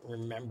stuff I don't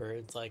remember.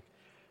 It's like,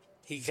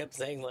 he kept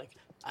saying, like,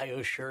 I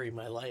owe Shuri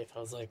my life. I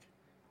was like,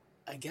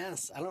 I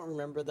guess. I don't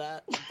remember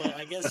that. But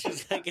I guess she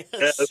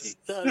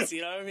does.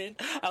 You know what I mean?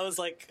 I was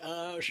like,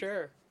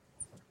 sure.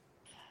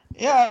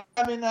 Yeah,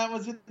 I mean, that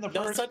was in the first.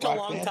 That was such a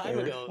long time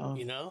ago,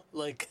 you know?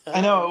 Like, I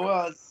know it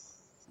was.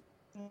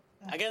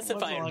 I guess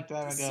if I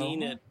had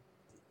seen it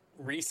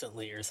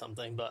recently or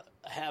something, but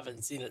I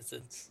haven't seen it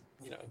since,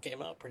 it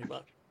came out pretty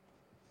much.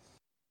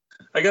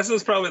 I guess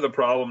that's probably the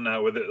problem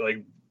now with it,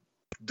 like,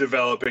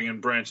 developing and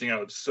branching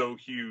out so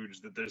huge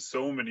that there's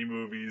so many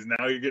movies.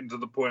 Now you're getting to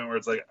the point where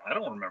it's like, I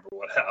don't remember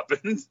what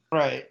happened.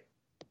 Right.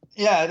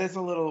 Yeah, it is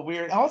a little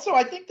weird. Also,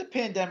 I think the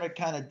pandemic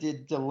kind of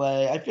did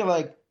delay. I feel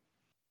like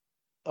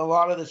a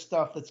lot of the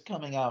stuff that's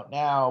coming out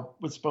now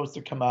was supposed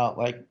to come out,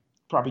 like,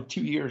 probably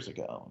 2 years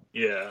ago.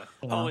 Yeah.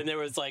 Oh, and there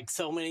was like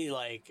so many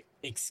like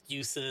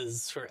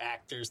excuses for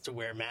actors to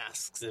wear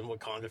masks in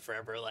Wakanda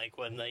Forever, like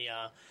when they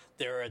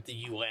were at the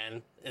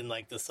UN and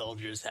like the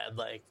soldiers had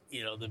like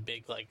the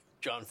big like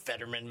John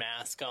Fetterman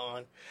mask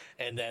on,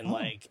 and then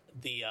like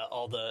the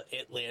all the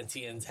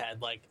Atlanteans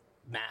had like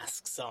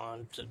masks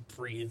on to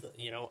breathe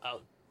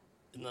out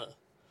in the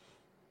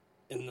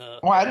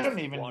well, I didn't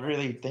even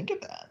really think of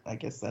that. I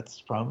guess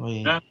that's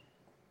probably how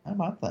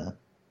about that?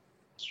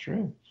 It's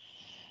true.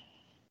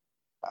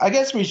 I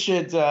guess we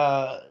should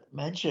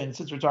mention,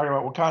 since we're talking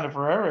about Wakanda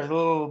Forever, a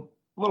little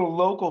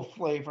local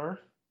flavor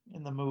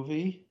in the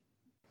movie.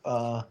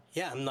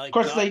 Yeah, I'm like of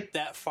course not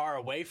that far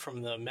away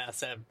from the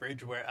Mass Ave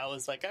Bridge where I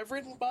was like, I've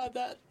ridden by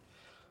that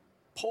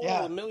pole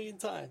a million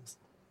times.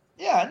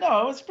 Yeah,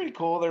 no, it was pretty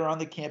cool. They're on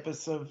the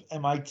campus of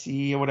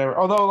MIT or whatever.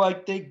 Although,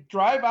 like, they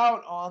drive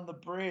out on the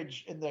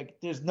bridge and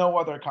there's no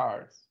other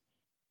cars.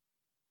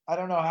 I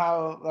don't know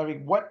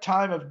what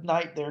time of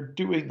night they're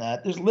doing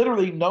that. There's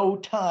literally no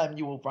time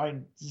you will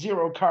find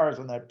 0 cars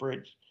on that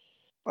bridge.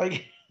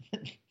 Like,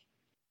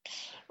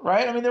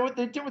 right? I mean, there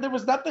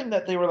was nothing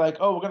that they were like,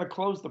 oh, we're going to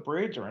close the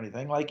bridge or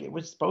anything. Like, it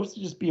was supposed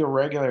to just be a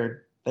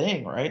regular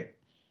thing, right?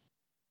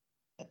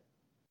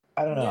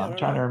 I don't know. Yeah, I I'm don't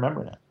trying know. to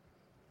remember now.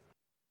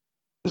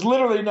 There's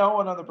literally no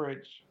one on the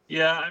bridge.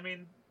 Yeah, I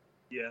mean,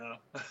 yeah.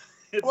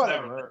 It's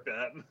Whatever. never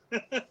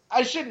like that.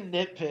 I shouldn't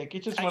nitpick.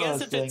 It's just I one of guess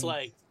those if things. it's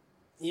like,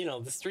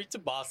 the streets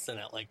of Boston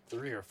at like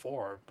 3 or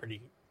 4 are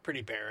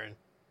pretty barren.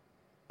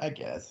 I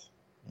guess.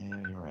 Yeah,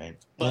 you're right.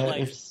 But Yeah,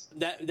 like it's-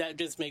 that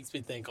just makes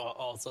me think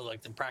also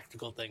like the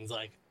practical things,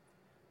 like,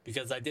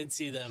 because I did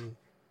see them.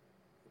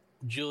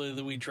 Julia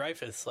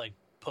Louis-Dreyfus like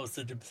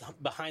posted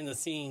behind the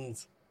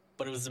scenes,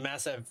 but it was a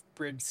massive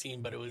bridge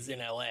scene, but it was in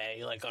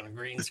LA, like on a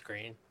green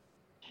screen.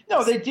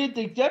 No, they did.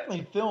 They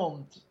definitely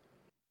filmed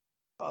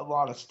a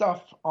lot of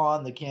stuff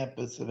on the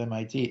campus of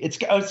MIT. It's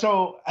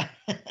so.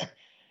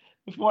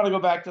 If you want to go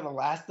back to The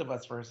Last of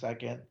Us for a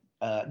second,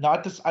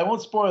 not to, I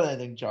won't spoil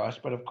anything, Josh,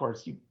 but of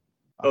course you.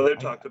 Oh, they've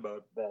talked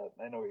about that.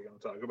 I know what you're going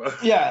to talk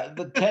about. Yeah,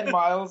 the 10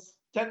 miles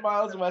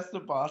west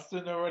of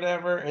Boston or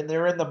whatever, and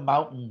they're in the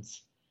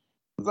mountains.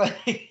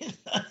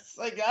 It's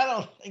like I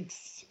don't think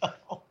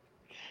so.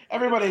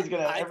 Everybody Just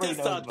knows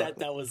thought about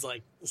that was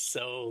like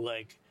so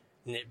like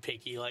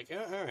nitpicky. Like,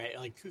 all right,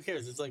 like who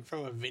cares? It's like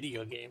from a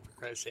video game, for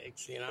Christ's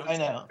sakes, I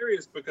know. I'm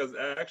curious because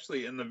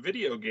actually in the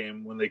video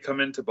game, when they come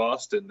into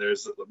Boston,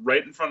 there's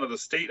right in front of the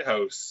State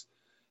House,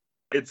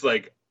 it's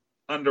like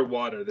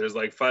underwater. There's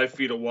like 5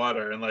 feet of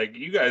water, and like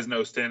you guys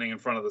know, standing in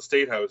front of the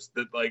State House,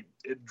 that like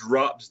it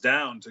drops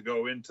down to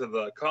go into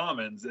the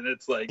Commons, and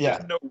it's like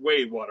there's no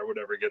way water would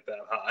ever get that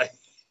high.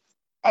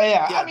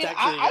 Yeah, Yeah, I mean, it's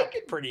actually I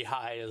could. pretty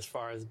high as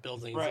far as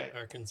buildings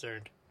are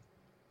concerned.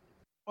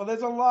 Well,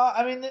 there's a lot.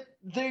 I mean,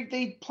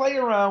 they play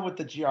around with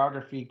the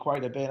geography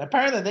quite a bit.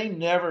 Apparently, they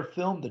never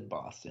filmed in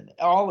Boston.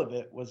 All of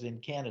it was in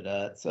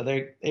Canada, so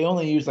they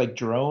only use like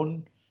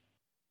drone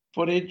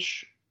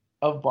footage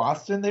of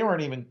Boston. They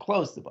weren't even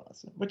close to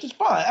Boston, which is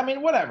fine. I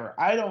mean, whatever.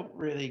 I don't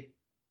really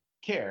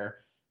care.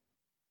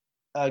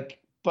 But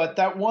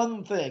the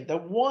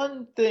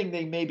one thing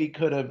they maybe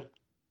could have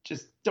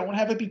just don't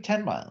have it be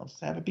 10 miles,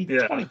 have it be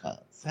 20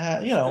 miles,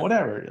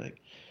 whatever. Like,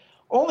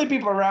 only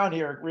people around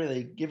here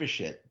really give a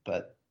shit,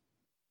 but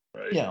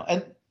right.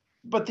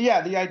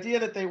 The idea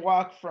that they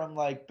walk from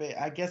like,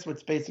 I guess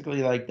what's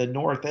basically like the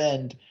North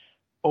End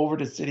over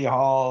to City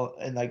Hall,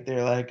 and like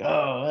they're like,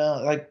 oh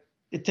well, like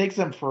it takes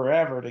them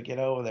forever to get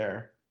over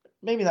there.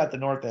 Maybe not the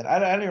North End. I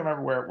don't even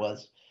remember where it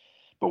was,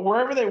 but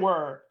wherever they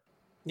were.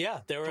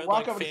 Yeah, they were at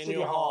walk like over to City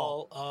Faneuil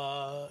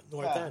Hall,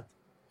 North End.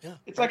 Yeah,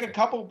 it's like a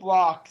couple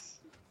blocks,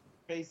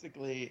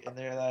 basically, and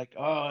they're like,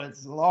 oh,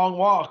 it's a long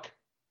walk.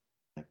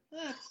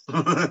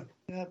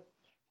 That's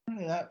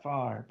really that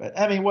far, but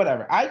I mean,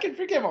 whatever. I can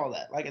forgive all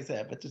that, like I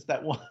said, but just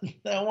that one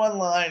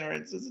line where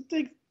it says it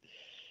takes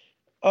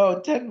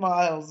 10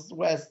 miles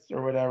west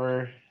or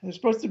whatever. They're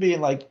supposed to be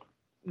in like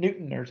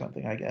Newton or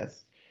something, I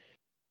guess.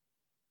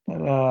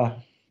 But,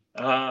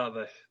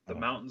 the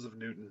mountains of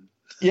Newton.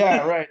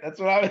 Yeah, right. That's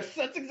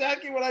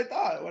exactly what I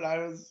thought when I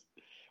was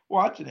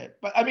watching it.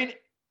 But I mean,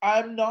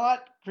 I'm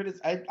not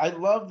I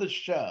love the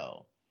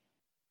show,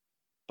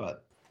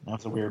 but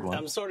that's a weird one.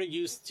 I'm sort of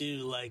used to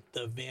like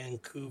the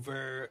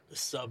Vancouver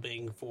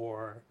subbing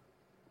for,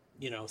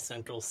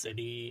 Central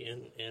City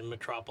and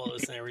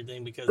Metropolis and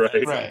everything, because that's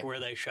like where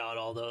they shot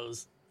all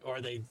those,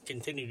 or they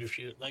continue to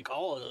shoot like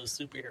all of those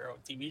superhero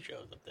TV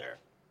shows up there.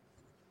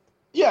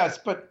 Yes,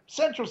 but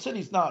Central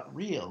City's not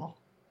real.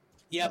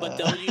 Yeah,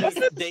 but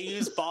they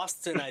use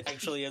Boston, I think,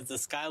 actually as the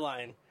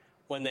skyline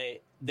when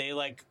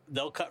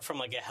they'll cut from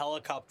like a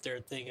helicopter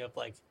thing of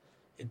like,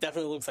 it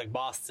definitely looks like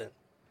Boston,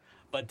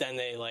 but then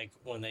they like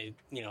when they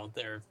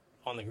they're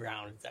on the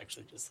ground, it's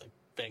actually just like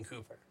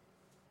Vancouver.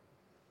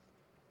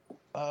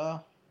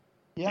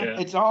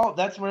 It's all,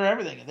 that's where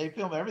everything, they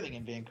film everything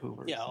in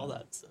Vancouver. Yeah, all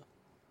that stuff.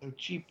 They're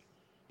cheap.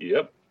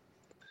 Yep.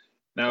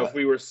 Now, if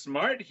we were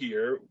smart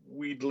here,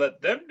 we'd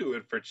let them do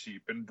it for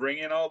cheap and bring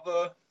in all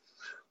the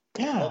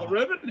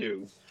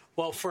revenue.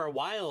 Well, for a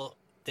while,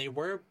 they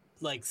were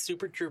like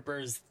Super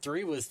Troopers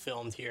 3 was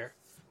filmed here.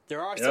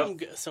 There are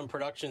some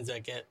productions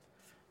that get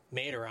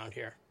made around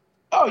here.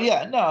 Oh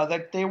yeah, no,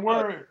 like they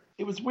were.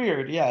 It was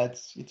weird. Yeah,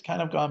 it's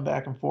kind of gone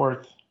back and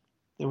forth.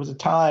 There was a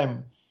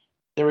time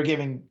they were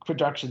giving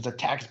productions a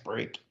tax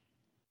break.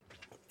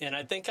 And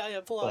I think I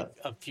have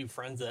a few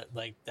friends that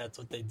like that's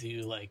what they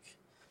do. Like,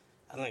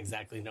 I don't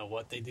exactly know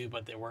what they do,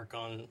 but they work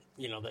on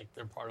like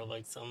they're part of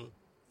like some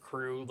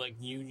crew like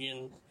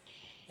union,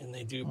 and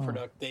they do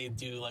they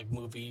do like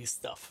movie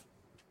stuff,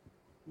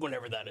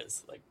 whenever that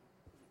is, like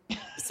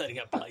setting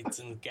up lights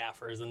and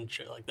gaffers and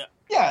shit like that.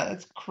 Yeah,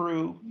 that's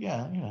crew.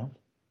 Yeah,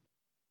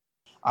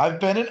 I've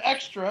been an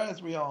extra,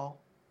 as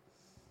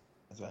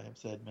I have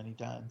said many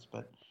times,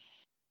 but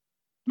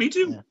me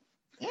too.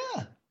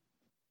 Yeah,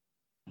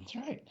 that's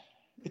right.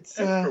 It's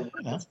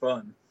it's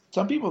fun.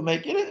 Some people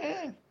make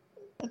it.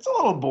 It's a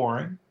little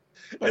boring.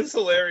 It's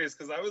hilarious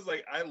because I was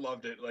like, I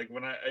loved it. Like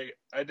when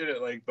I did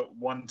it like but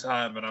one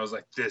time, and I was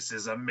like, this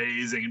is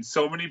amazing. And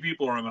so many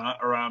people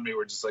around me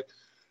were just like,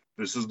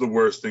 this is the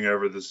worst thing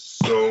ever. This is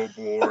so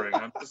boring.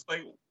 I'm just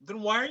like,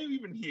 then why are you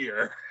even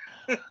here?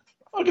 Well,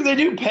 because they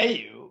do pay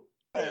you.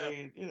 Yeah. I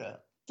mean, you know.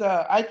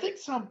 So I think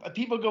some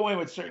people go in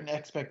with certain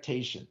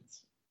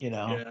expectations, you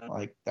know, Yeah.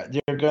 like that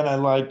they're gonna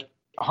like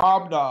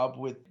hobnob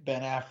with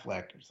Ben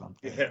Affleck or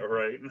something. Yeah,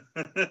 right.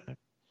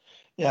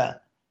 Yeah.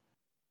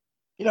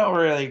 You don't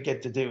really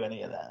get to do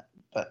any of that.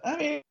 But I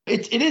mean,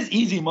 it is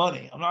easy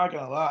money. I'm not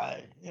gonna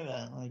lie. You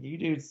know, like you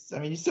do. I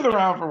mean, you sit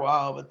around for a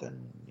while, but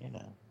then you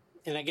know.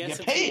 And I guess get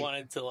if paid. you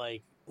wanted to,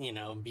 like, you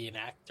know, be an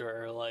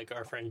actor, like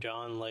our friend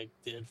John, like,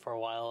 did for a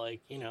while,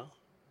 like, you know,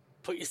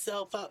 put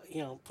yourself out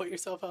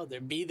there,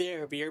 be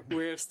there, be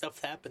where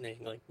stuff's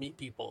happening, like, meet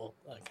people,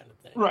 that kind of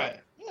thing. Right.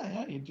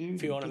 Yeah, you do.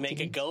 If you want to get make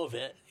a go of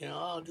it, you know,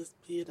 I'll just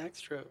be an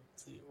extra,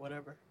 see,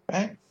 whatever.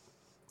 Right.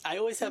 I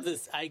always have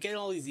this, I get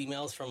all these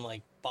emails from,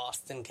 like,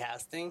 Boston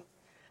Casting,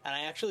 and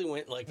I actually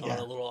went, like, on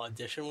Yeah. a little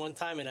audition one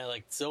time, and I,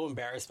 like, so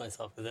embarrassed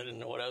myself because I didn't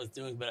know what I was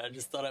doing, but I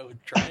just thought I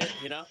would try it,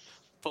 you know,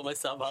 put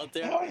myself out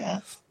there. Oh yeah.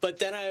 But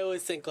then I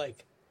always think,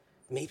 like,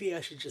 maybe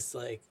I should just,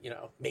 like, you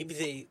know, maybe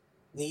they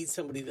need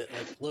somebody that,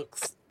 like,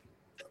 looks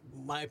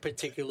my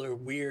particular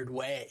weird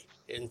way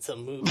in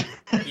some movie.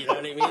 You know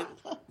what I mean?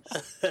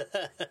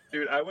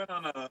 Dude, I went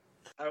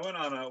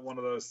on one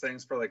of those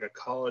things for like a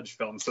college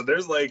film. So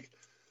there's like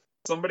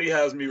somebody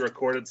has me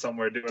recorded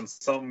somewhere doing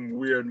some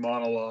weird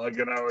monologue,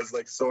 and I was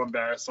like so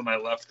embarrassed when I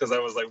left because I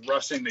was like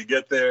rushing to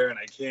get there, and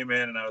I came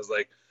in and I was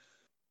like,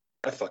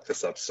 I fucked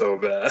this up so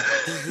bad.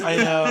 I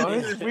know.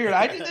 It's weird.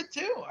 I did it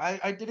too.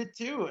 I did it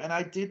too, and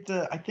I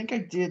think I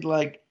did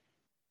like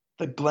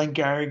the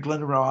Glengarry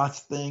Glen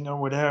Ross thing or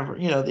whatever.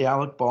 You know, the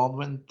Alec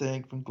Baldwin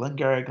thing from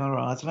Glengarry Glen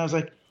Ross, and I was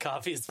like,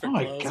 Coffees for Oh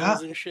my closers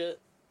God. and shit.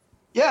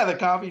 yeah, the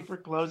coffee for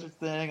closers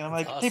thing. And I'm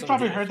like, That's they've awesome,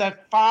 probably dude. heard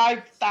that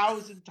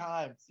 5,000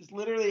 times. It's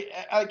literally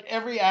like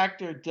every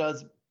actor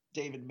does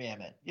David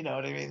Mamet. You know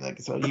what I mean? Like,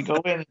 so you go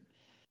in,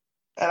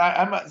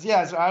 and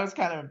so I was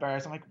kind of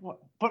embarrassed. I'm like, what?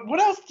 But what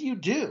else do you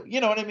do? You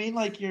know what I mean?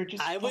 Like, you're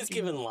just. I was fucking-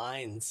 given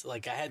lines.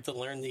 Like, I had to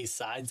learn these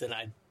sides, and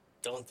I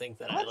don't think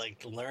that I, What?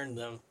 like, learned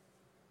them.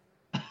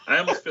 I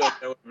almost feel like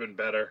that would have been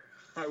better.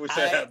 I wish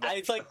I had that.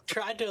 I like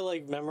tried to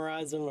like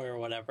memorize them or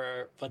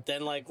whatever, but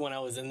then like when I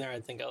was in there, I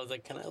think I was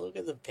like, "Can I look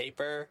at the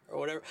paper or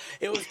whatever?"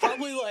 It was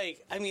probably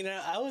like, I mean,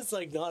 I was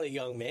like not a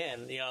young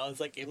man, you know, I was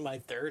like in my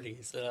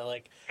 30s,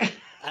 and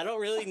I don't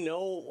really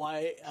know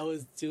why I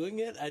was doing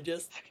it. I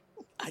just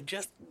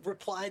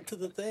replied to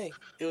the thing.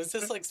 It was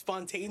just like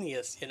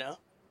spontaneous, you know.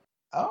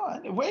 Oh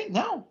wait,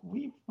 no,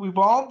 we've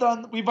all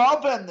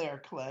been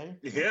there, Clay.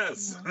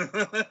 Yes.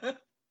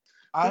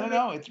 I don't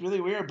know. It's really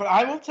weird, but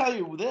I will tell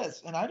you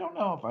this, and I don't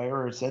know if I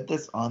ever said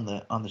this on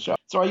the show.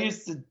 So I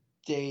used to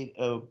date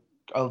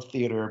a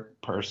theater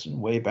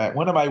person way back.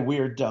 One of my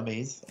weird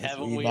dummies, as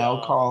Haven't we we now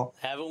all? call.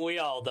 Haven't we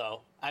all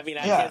though? I mean,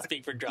 I Yeah. can't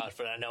speak for Josh,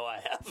 but I know I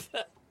have.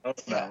 Oh,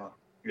 Yeah. no.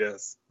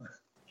 Yes.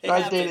 It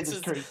I've happens. dated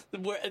this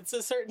crazy. It's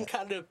a certain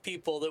kind of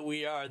people that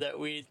we are that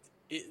we.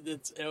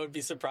 I would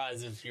be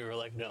surprised if you were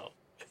like, no.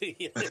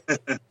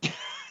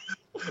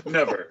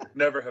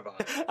 Never have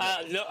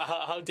I. No,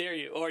 how dare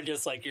you? Or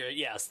just like you're,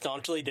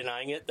 staunchly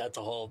denying it. That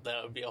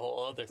would be a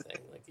whole other thing.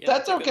 Like, yeah,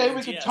 That's okay. We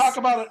means can yes. talk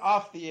about it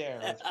off the air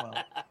as well.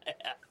 Yeah.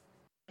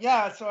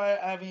 Yeah. So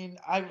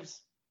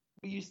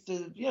we used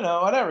to,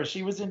 whatever.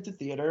 She was into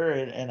theater,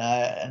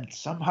 and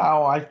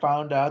somehow I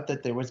found out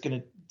that there was going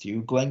to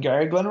do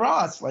Glengarry Glen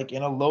Ross like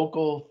in a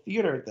local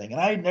theater thing,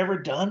 and I had never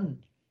done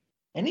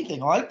anything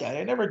like that. I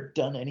had never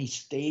done any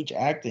stage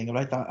acting, and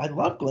I thought I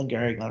love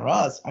Glengarry Glen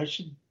Ross. I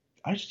should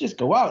just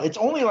go out. It's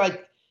only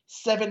like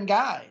 7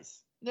 guys,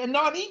 and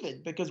not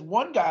even, because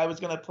one guy was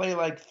going to play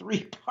like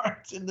 3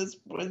 parts in this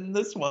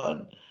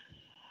one.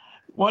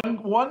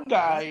 One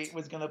guy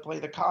was going to play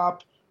the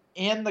cop,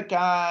 and the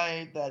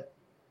guy that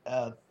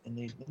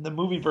in the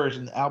movie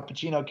version, Al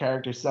Pacino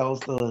character sells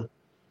the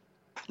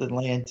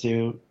land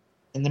to.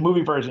 In the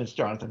movie version, it's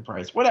Jonathan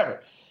Pryce.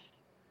 Whatever.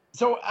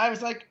 So I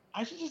was like,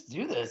 I should just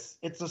do this.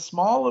 It's a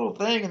small little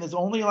thing, and there's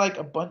only like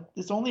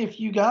there's only a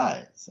few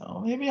guys,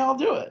 so maybe I'll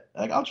do it.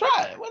 Like, I'll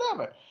try it,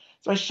 whatever.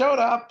 So I showed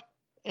up,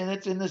 and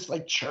it's in this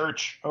like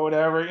church or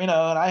whatever, and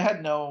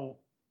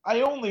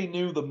I only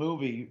knew the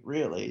movie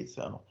really,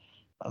 so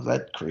I was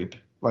that creep.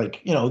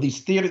 Like,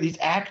 these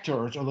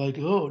actors are like,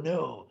 oh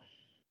no,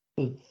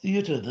 the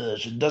theater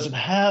version doesn't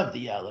have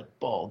the Alec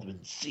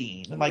Baldwin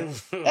scene. I'm like,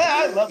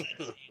 I love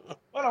that scene.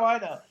 What do I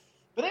know?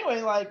 But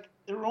anyway, like,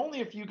 there were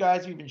only a few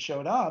guys who even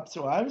showed up,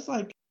 so I was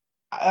like,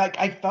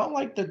 I felt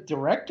like the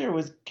director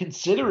was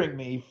considering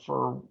me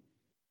for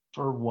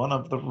one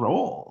of the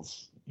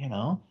roles,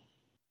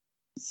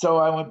 So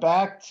I went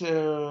back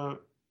to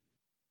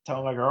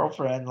tell my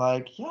girlfriend,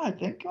 like, yeah, I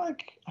think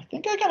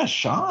I got a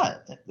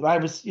shot.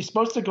 You're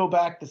supposed to go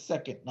back the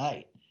second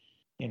night,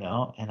 and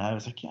I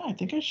was like, yeah, I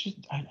think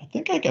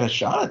I got a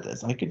shot at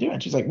this. I could do it.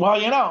 And she's like, well,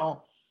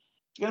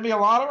 it's going to be a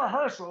lot of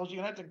rehearsals.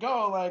 You're going to have to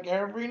go like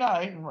every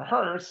night and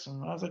rehearse.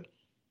 And I was like,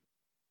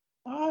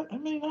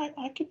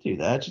 I could do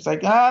that. She's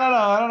like,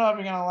 I don't know if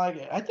you're going to like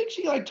it. I think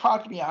she like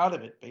talked me out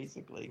of it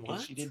basically,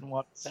 because she didn't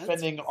want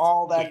spending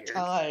all that weird.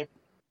 time.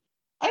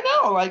 I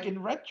know, like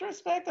in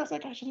retrospect, I was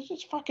like, I should have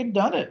just fucking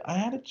done it. I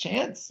had a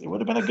chance. It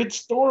would have been a good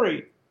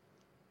story.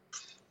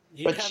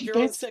 You'd But have she your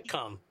own basically-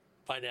 sitcom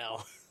by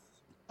now.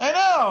 I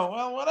know.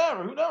 Well,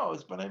 whatever. Who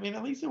knows? But I mean,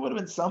 at least it would have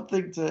been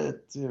something to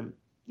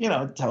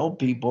tell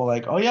people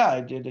like, oh yeah,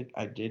 I did it.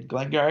 I did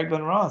Glengarry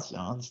Glen Ross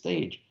on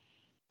stage,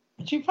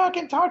 and she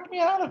fucking talked me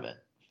out of it.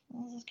 I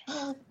was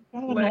kind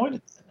of annoyed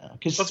at that now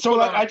because Let's so put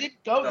like on- I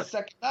didn't go the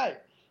second night,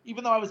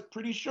 even though I was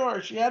pretty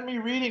sure she had me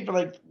reading for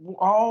like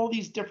all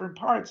these different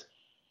parts.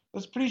 I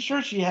was pretty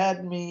sure she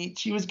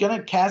was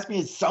gonna cast me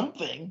as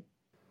something.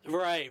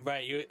 Right.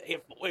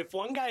 If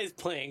one guy is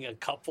playing a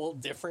couple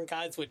different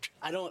guys, which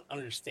I don't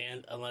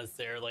understand unless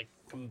they're like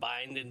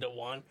combined into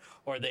one,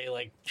 or they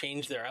like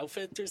change their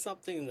outfits or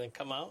something and then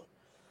come out.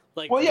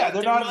 Like, Well, yeah,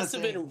 they're there not in the must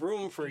have same- been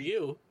room for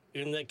you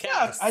in the Yeah,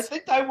 cast. I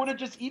think I would have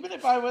just, even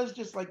if I was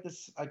just like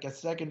this, like a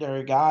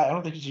secondary guy, I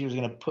don't think she was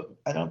gonna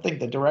I don't think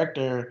the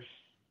director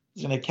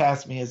is gonna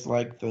cast me as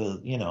like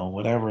the,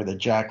 whatever, the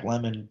Jack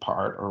Lemmon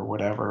part or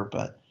whatever.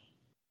 But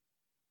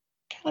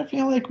I kind of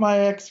feel like my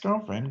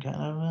ex-girlfriend kind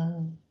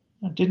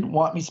of didn't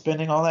want me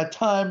spending all that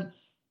time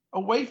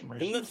away from her.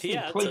 In She the was too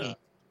theater, clingy.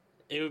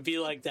 it would be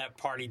like that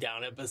Party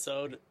Down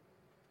episode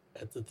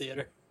at the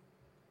theater.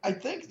 I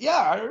think, yeah,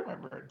 I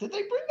remember. Did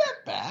they bring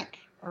that back?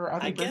 Or are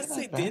they I bringing guess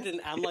they that back? did,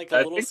 and I'm like a I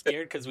little think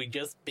scared because we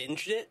just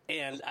binged it,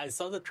 and I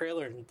saw the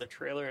trailer, and the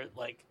trailer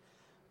like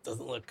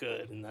doesn't look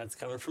good, and that's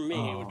coming from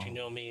me, which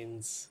Oh.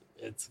 means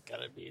it's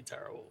gotta be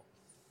terrible.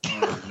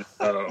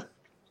 Oh,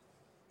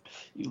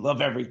 You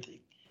love everything.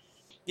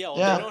 Yeah, well,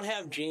 Yeah. they don't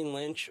have Jane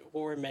Lynch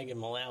or Megan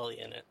Mullally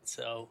in it,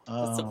 so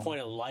what's the Oh.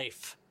 point of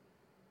life?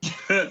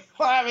 Well,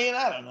 I mean,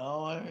 I don't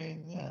know. I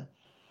mean, yeah.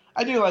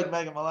 I do like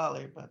Megan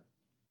Mullally, but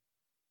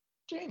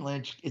Jane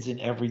Lynch is in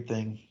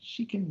everything.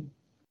 She can.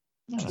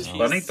 I don't She's know.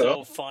 Funny, so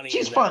though. funny.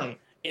 She's in that. funny.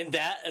 In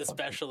that,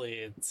 especially,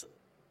 it's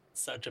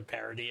such a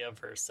parody of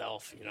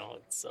herself.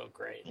 It's so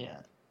great.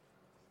 Yeah.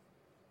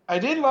 I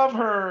did love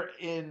her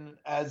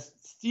as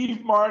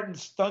Steve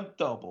Martin's stunt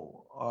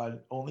double on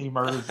Only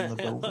Murders in the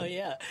Building. Oh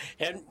yeah,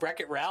 and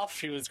Wreck-It Ralph,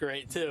 she was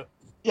great too.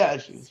 Yeah,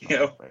 she was.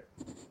 Yeah. Right.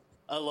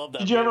 I love that.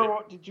 Did you movie. ever?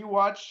 Did you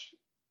watch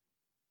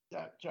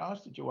that,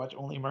 Josh? Did you watch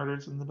Only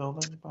Murders in the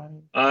Building? By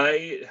any-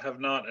 I have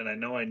not, and I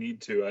know I need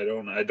to. I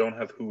don't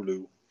have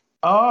Hulu.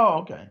 Oh,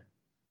 okay.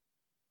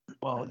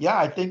 Well, yeah,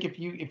 I think if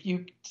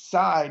you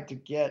decide to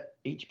get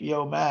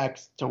HBO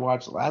Max to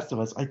watch The Last of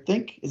Us, I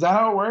think, is that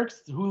how it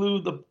works?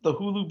 Hulu, the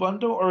Hulu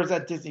bundle, or is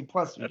that Disney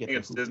Plus? You I get think the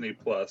it's Hulu? Disney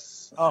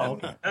Plus. Oh, And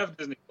okay. I have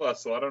Disney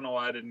Plus, so I don't know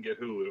why I didn't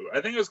get Hulu.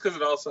 I think it was because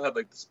it also had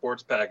like the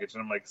sports package,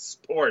 and I'm like,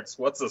 sports?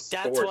 What's a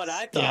sports? That's what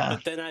I thought, Yeah.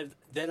 but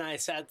then I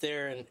sat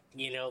there and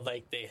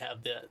like they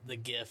have the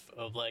gif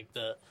of like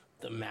the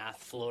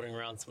math floating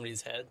around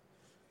somebody's head.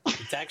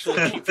 It's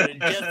actually cheaper to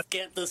just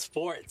get the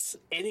sports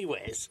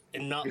anyways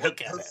and not look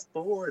Get at the it.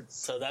 sports.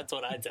 So that's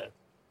what I did.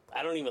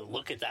 I don't even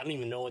look at that. I don't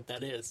even know what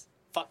that is.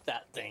 Fuck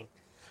that thing.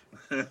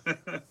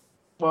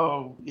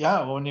 Well,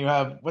 yeah, when you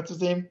have, what's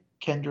his name?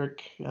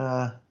 Kendrick.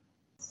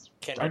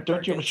 Kendrick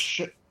Don't you have a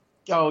Perkins.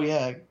 Oh,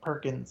 yeah,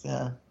 Perkins,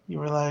 yeah. You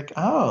were like,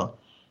 oh,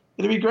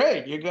 it'll be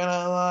great. You're going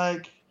to,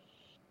 like,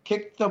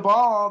 kick the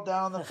ball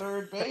down the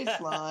third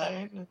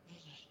baseline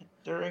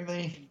during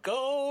the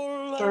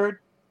Goal. third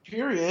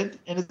period,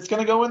 and it's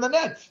going to go in the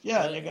net.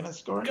 Yeah, and you're going to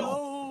score a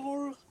goal.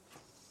 Goal.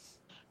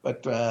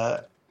 But,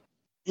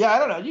 yeah, I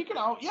don't know. You can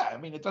I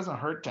mean, it doesn't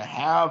hurt to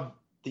have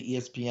the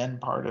ESPN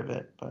part of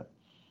it, but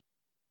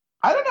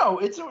I don't know.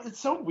 It's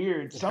so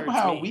weird. It hurts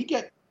Somehow me. we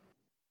get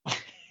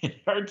it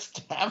hurts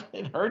to have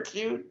it hurts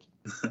you.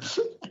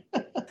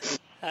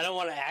 I don't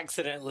want to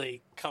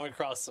accidentally come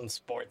across some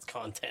sports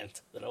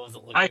content that I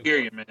wasn't looking I hear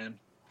for. you, man.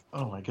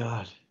 Oh my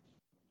god.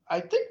 I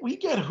think we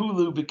get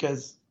Hulu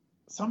because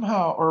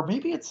somehow, or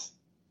maybe it's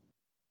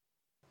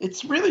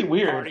really Part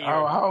weird of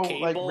how your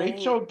like cable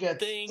Rachel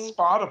gets thing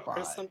Spotify.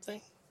 Or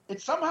something.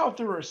 It's somehow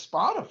through her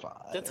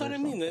Spotify. That's or what I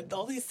mean. something.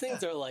 All these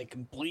things are like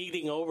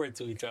bleeding over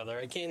to each other.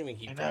 I can't even I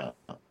keep track.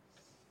 know.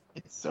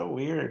 It's so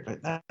weird,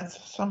 but that's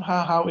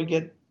somehow how we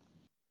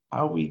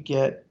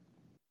get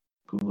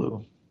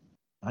Hulu.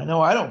 I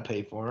know I don't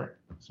pay for it,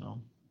 so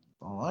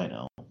that's all I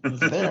know. It's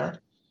there.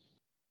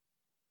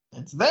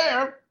 It's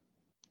there.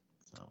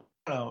 So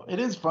I don't know. It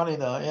is funny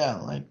though, yeah,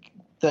 like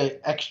the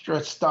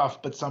extra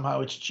stuff, but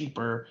somehow it's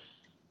cheaper.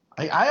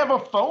 I have a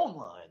phone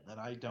line that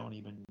I don't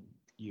even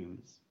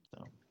use.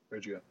 So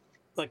Where'd you go?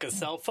 Like a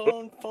cell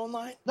phone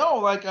line? no,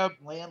 like a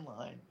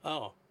landline.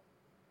 Oh.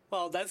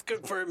 Well, that's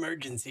good for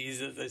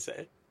emergencies, as they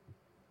say.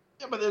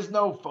 Yeah, but there's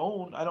no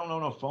phone. I don't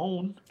own a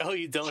phone. Oh,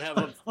 you don't have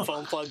a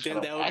phone plugged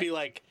in? That would be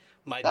like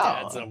my No.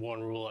 dad's number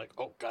one rule. Like,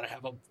 oh, gotta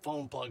have a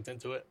phone plugged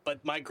into it.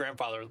 But my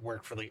grandfather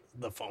worked for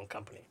the phone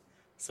company,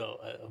 so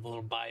I have a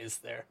little bias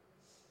there.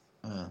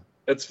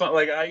 It's fun.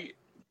 Like I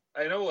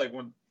know, like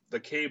when the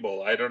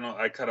cable. I don't know.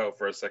 I cut out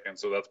for a second,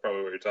 so that's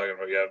probably what you're talking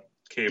about. You have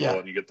cable Yeah.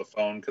 and you get the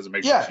phone because it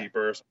makes Yeah. it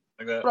cheaper or something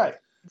like that. Right. I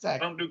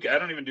Exactly.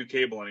 don't even do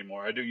cable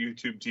anymore. I do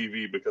YouTube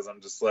TV because I'm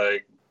just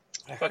like,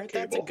 I Fuck heard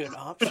that's a cable. good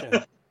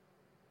option.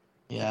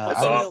 Yeah. That's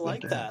I was awesome.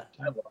 like thinking that.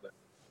 I love it.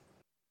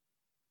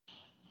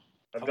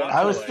 I've done it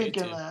I was for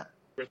thinking that.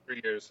 For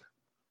 3 years.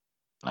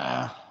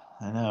 I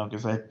know,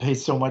 because I pay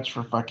so much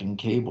for fucking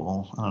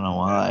cable. I don't know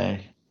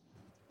why,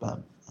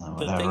 but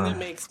whatever. The thing that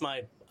makes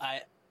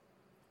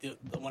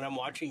when I'm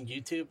watching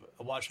YouTube,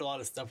 I watch a lot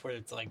of stuff where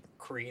it's like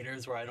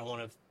creators where I don't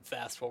want to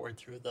fast forward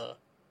through the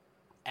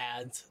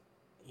ads,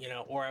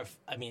 or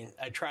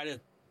I try to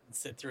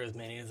sit through as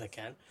many as I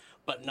can,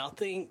 but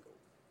nothing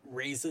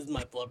raises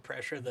my blood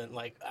pressure than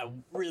like I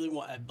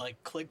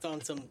like clicked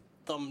on some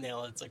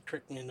thumbnail that's like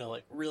tricked me into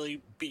like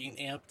really being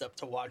amped up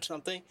to watch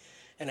something,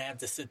 and I have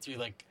to sit through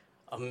like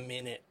a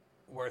minute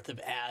worth of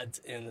ads,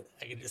 and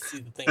I can just see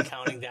the thing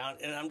counting down,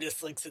 and I'm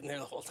just like sitting there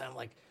the whole time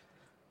like,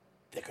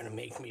 they're gonna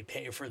make me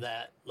pay for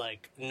that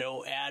like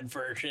no ad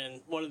version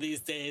one of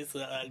these days.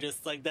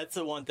 Just like that's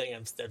the one thing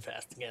I'm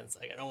steadfast against.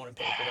 Like I don't want to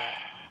pay for that.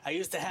 I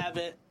used to have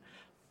it,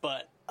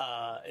 but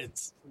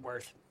it's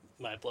worth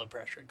my blood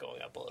pressure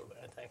going up a little bit.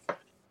 I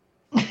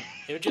think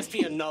it would just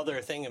be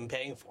another thing I'm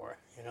paying for.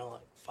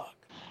 Like fuck.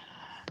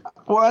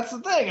 Well, that's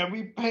the thing. And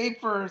we pay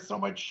for so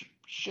much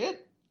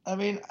shit. I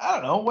mean, I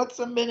don't know. What's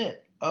a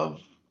minute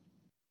of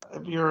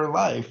your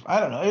life? I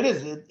don't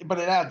know. But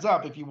it adds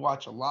up if you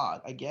watch a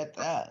lot. I get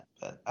that.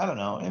 But I don't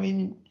know. I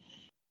mean,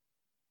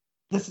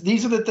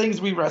 these are the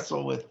things we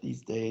wrestle with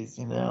these days.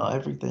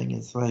 Everything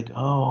is like,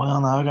 oh,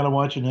 well, now I got to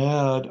watch an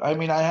ad.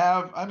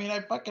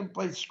 I fucking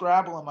play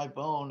Scrabble on my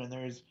phone, and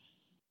it's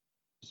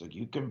like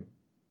you can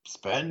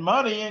spend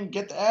money and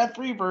get the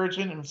ad-free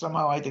version, and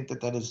somehow I think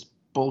that is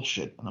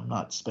bullshit, and I'm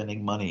not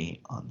spending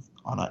money on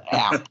an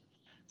app.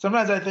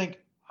 Sometimes I think,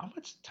 how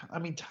much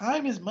time?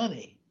 Time is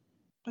money.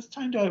 How much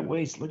time do I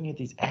waste looking at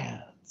these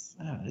ads?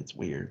 It's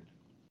weird.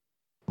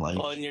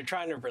 Well, and you're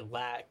trying to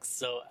relax,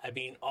 so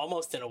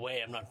almost in a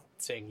way, I'm not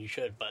saying you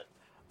should, but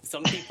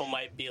some people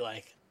might be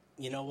like,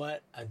 you know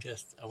what? I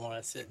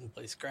want to sit and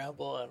play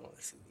Scrabble. I don't want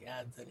to see the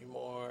ads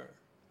anymore.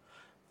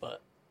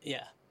 But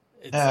yeah,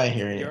 I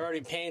hear you. You're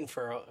already paying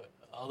for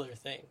other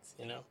things,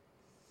 I know.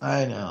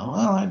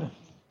 Well,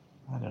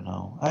 I don't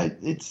know.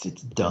 It's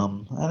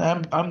dumb,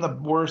 and I'm the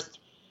worst.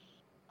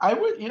 I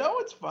would,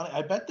 what's funny?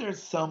 I bet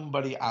there's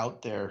somebody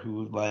out there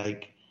who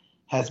like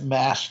has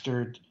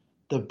mastered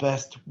the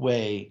best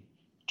way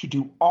to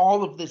do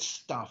all of this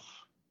stuff,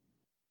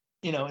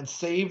 and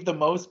save the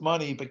most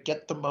money, but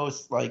get the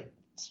most like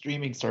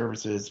streaming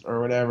services or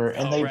whatever,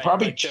 and they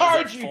probably like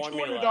charge you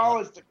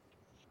 $200 to.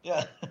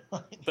 Yeah.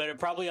 But it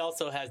probably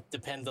also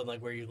depends on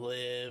like where you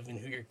live and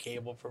who your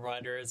cable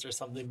provider is or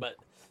something. But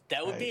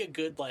that would be a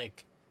good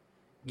like,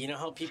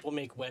 how people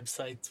make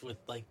websites with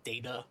like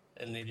data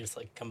and they just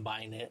like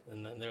combine it,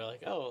 and then they're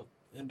like, oh.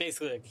 And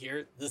basically, like,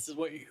 this is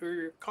who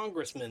your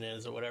congressman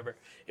is or whatever.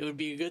 It would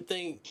be a good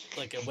thing,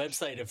 like a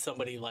website, if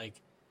somebody,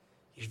 like,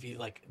 you'd be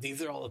like,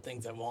 these are all the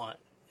things I want.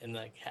 And,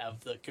 like,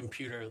 have the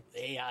computer,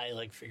 AI,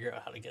 like, figure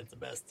out how to get the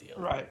best deal.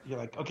 Right. You're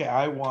like, okay,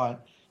 I want,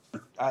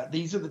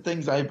 these are the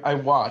things I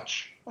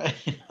watch.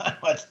 I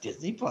watch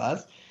Disney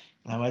Plus.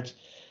 I watch,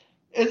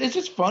 it's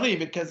just funny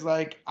because,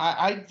 like,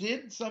 I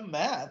did some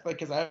math. Like,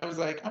 because I was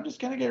like, I'm just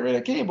going to get rid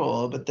of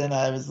cable. But then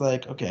I was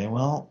like, okay,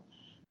 well,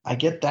 I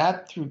get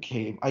that through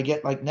cable. I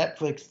get like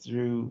Netflix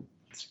through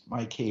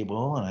my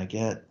cable, and I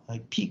get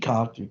like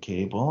Peacock through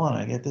cable, and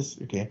I get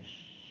this. Okay,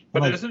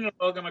 but isn't it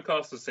all going to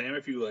cost the same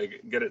if you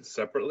like get it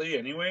separately,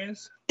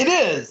 anyways? It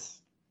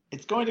is.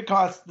 It's going to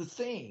cost the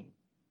same.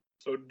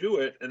 So do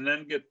it, and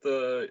then get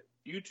the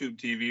YouTube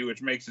TV,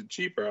 which makes it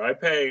cheaper. I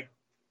pay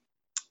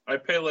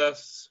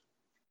less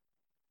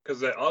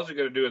because all you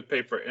got to do is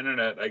pay for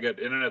internet. I get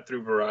internet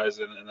through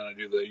Verizon, and then I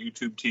do the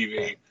YouTube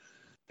TV,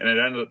 and it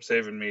ended up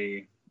saving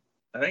me.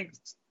 I think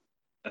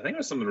it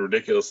was something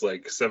ridiculous,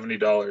 like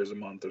 $70 a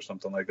month or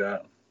something like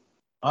that.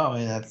 Oh,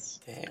 yeah, that's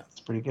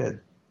pretty good.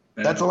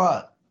 Yeah. That's a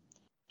lot.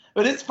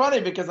 But it's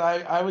funny because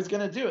I was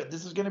going to do it.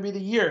 This is going to be the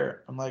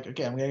year. I'm like,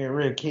 okay, I'm going to get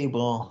rid of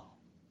cable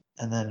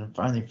and then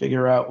finally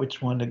figure out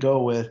which one to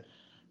go with.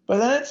 But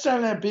then it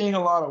started out being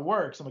a lot of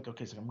work. So I'm like,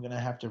 okay, so I'm going to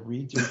have to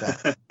redo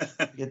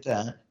that, get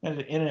that.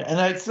 And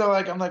I still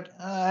like, I'm like,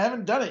 I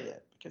haven't done it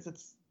yet because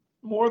it's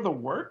more the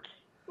work.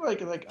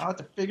 Like I'll have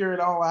to figure it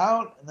all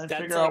out and then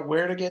figure out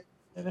where to get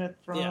it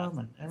from. Yeah,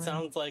 and it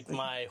sounds like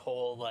my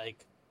whole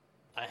like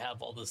I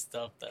have all this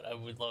stuff that I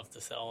would love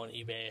to sell on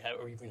eBay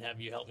or even have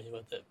you help me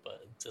with it,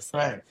 but just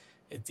like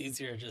it's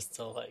easier just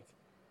to like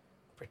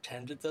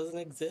pretend it doesn't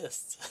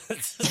exist.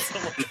 It's just so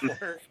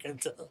much work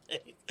until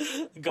like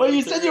well,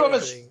 you said you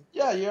have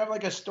you have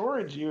like a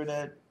storage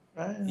unit,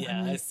 right?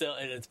 Yeah, and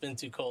it's been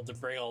too cold to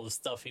bring all the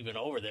stuff even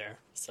over there,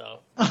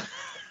 so.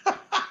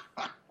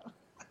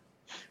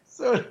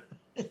 So.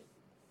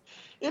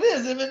 It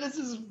is. I mean, this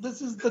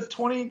is the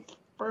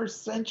 21st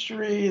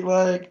century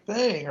like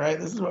thing, right?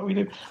 This is what we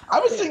do. I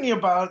was thinking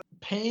about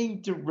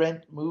paying to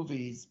rent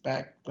movies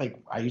back. Like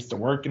I used to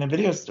work in a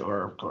video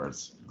store, of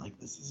course. Like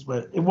this is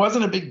what it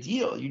wasn't a big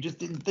deal. You just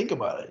didn't think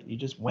about it. You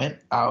just went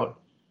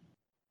out,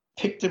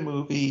 picked a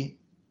movie,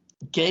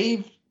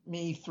 gave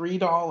me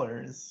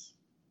 $3,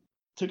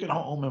 took it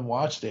home and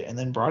watched it, and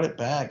then brought it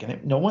back,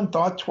 and no one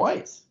thought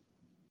twice,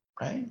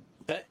 right?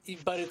 But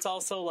it's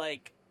also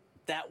like.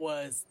 that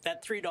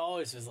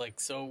 $3 was like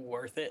so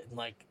worth it, and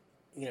like,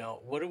 you know,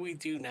 what do we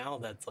do now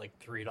that's like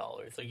 $3?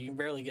 Like, you can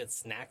barely get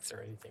snacks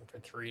or anything for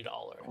 $3.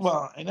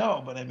 Well, I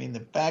know, but I mean, the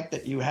fact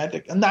that you had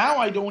to. Now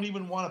I don't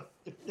even want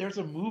to. If there's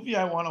a movie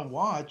I want to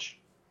watch,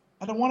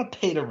 I don't want to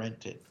pay to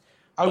rent it.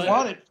 I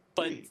want it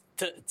free.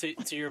 But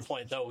to your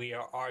point, though, we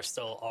are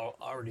still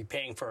already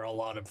paying for a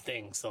lot of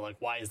things. So, like,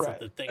 why is it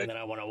the thing that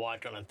I want to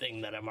watch on a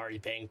thing that I'm already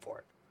paying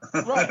for?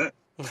 Right.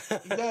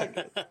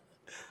 Exactly.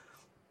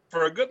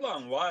 For a good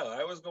long while,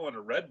 I was going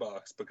to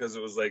Redbox because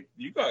it was like,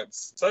 you got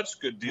such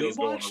good deals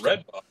going to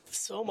Redbox.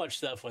 So much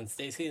stuff when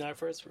Stacy and I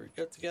first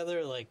got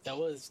together. Like, that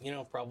was, you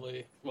know,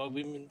 probably, well,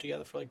 we've been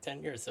together for like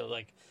 10 years. So,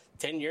 like,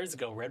 10 years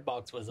ago,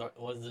 Redbox was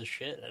the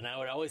shit. And I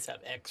would always have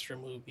extra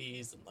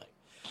movies and, like,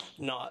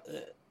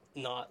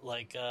 not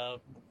like,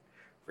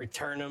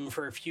 return them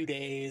for a few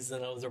days.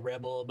 And I was a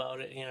rebel about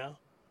it, you know?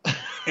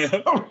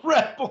 A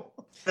rebel.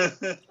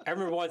 I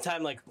remember one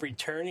time, like,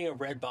 returning a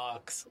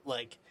Redbox,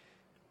 like,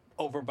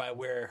 over by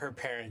where her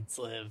parents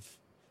live,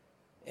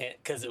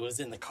 because it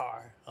was in the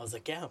car. I was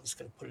like, yeah, I'm just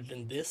gonna put it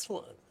in this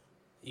one,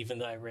 even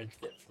though I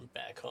rented it from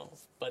back home.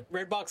 But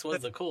Redbox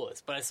was the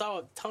coolest. But I saw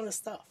a ton of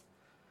stuff,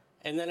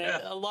 and then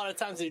a lot of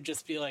times it'd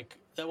just be like,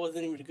 that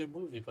wasn't even a good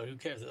movie, but who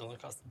cares? It only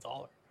cost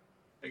 $1.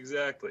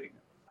 Exactly.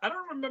 I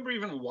don't remember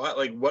even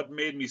what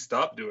made me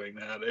stop doing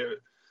that.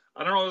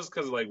 I don't know. It was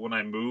because, like, when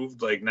I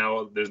moved, like,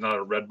 now there's not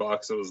a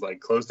Redbox that was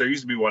like close. There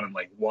used to be one in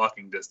like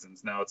walking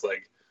distance. Now it's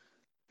like,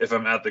 if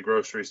I'm at the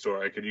grocery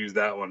store, I could use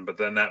that one, but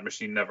then that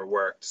machine never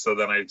worked. So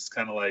then I just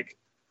kind of like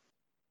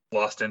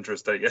lost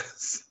interest, I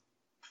guess.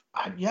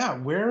 Yeah,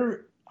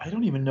 I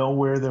don't even know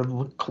where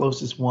the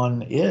closest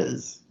one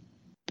is.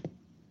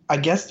 I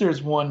guess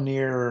there's one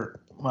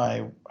near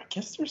I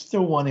guess there's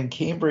still one in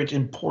Cambridge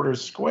in Porter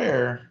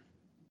Square,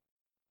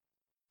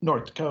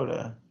 North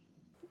Dakota.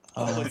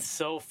 It's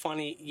so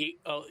funny.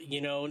 You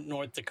know,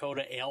 North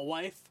Dakota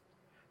Alewife?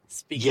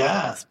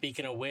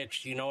 Speaking of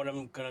which, you know what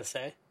I'm going to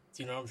say?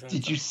 Do you know what I'm saying?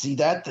 Did you see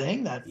that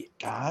thing? That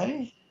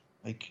guy,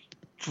 like,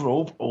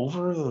 drove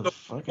over the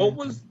fucking. What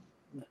was,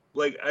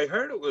 like, I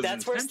heard it was.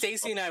 That's where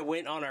Stacy and I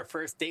went on our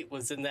first date.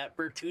 Was in that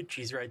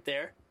Bertucci's right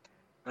there.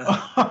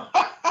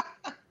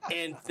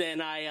 And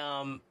then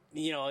I,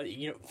 you know,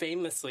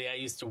 famously, I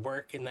used to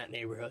work in that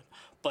neighborhood,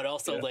 but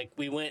also like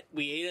we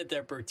ate at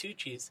their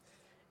Bertucci's,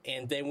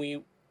 and then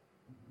we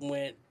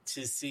went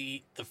to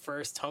see the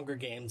first Hunger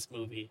Games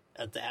movie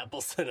at the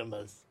Apple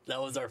Cinemas.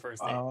 That was our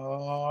first date.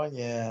 Oh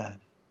yeah.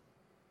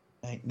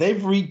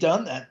 They've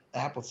redone that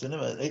Apple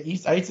Cinema. I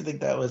used to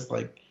think that was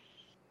like,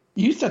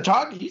 you used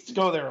to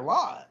go there a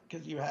lot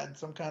because you had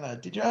some kind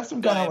of, did you have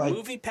some kind of like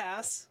movie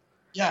pass?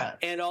 Yeah.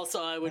 And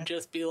also I would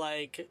just be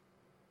like,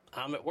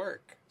 I'm at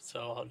work,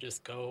 so I'll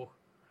just go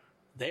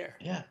there.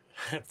 Yeah.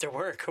 After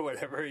work or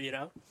whatever, you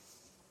know?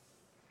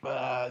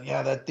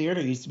 Yeah, that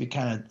theater used to be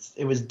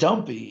it was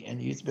dumpy,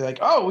 and you used to be like,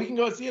 oh, we can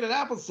go see it at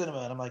Apple Cinema.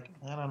 And I'm like,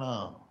 I don't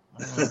know.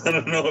 I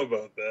don't know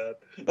about that.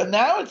 But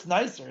now it's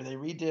nicer. They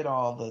redid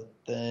all the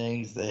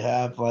things. They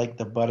have like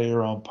the butter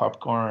your own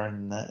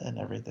popcorn and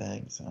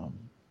everything. So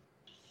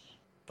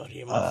butter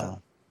your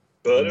muffin.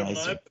 Butter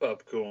my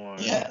popcorn.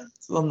 Yeah,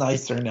 it's a little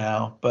nicer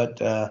now. But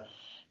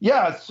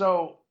yeah,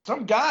 so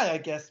some guy, I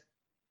guess,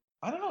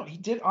 I don't know. He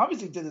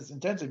obviously did this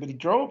intentionally, but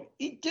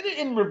he did it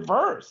in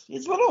reverse.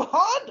 His little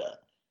Honda,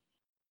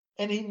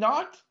 and he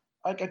knocked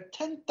like a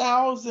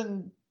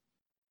 10,000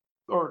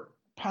 or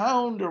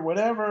pound or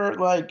whatever,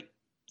 like,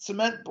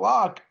 cement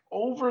block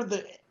over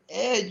the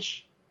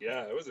edge.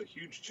 Yeah, it was a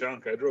huge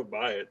chunk. I drove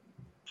by it.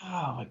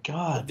 Oh my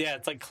god. Yeah,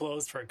 it's like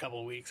closed for a couple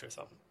of weeks or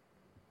something.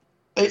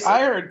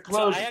 I heard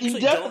closed. So I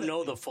actually don't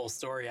know the full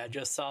story. I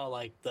just saw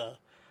like the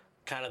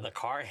kind of the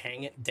car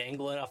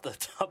dangling off the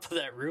top of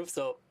that roof.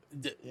 So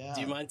do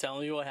you mind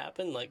telling me what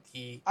happened? Like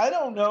I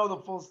don't know the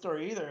full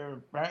story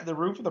either. Right, the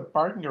roof of the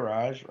parking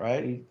garage,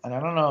 right? And I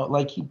don't know.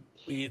 Like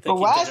the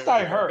last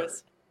I heard.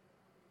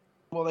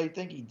 Well, they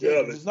think he did.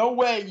 Yeah, there's no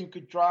way you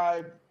could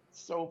drive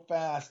so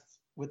fast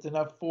with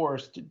enough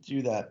force to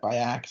do that by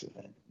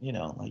accident. You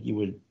know, like you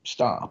would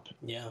stop.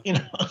 Yeah. You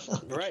know.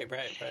 Right.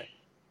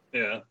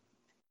 Yeah.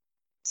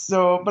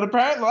 So, but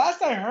apparently, the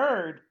last I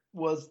heard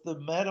was the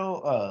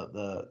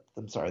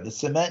the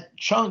cement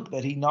chunk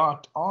that he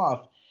knocked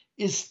off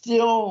is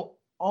still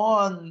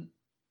on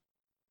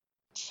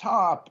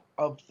top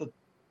of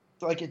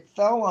like it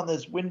fell on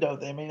this window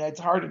thing. I mean, it's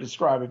hard to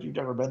describe. If you've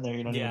never been there,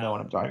 you don't even know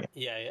what I'm talking about.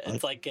 Yeah,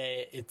 it's like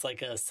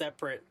a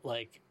separate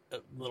like a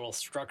little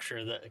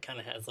structure that kind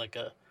of has like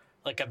a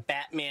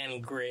Batman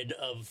grid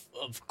of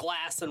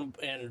glass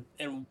and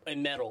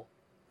metal,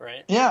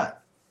 right? Yeah.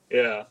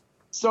 Yeah.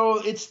 So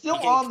it's still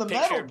on the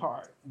metal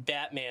part.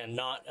 Batman,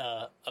 not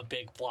a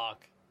big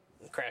block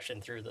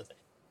crashing through the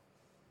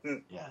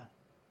thing. Yeah.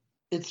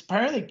 It's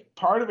apparently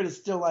part of it is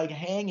still like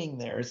hanging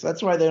there. So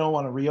that's why they don't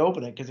want to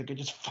reopen it, because it could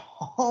just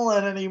fall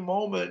at any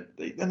moment.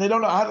 And they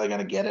don't know how they're going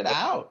to get it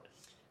out.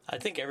 I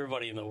think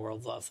everybody in the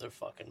world's lost their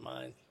fucking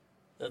mind.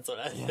 That's what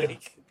I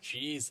think.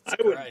 Jesus I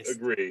Christ. would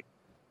agree.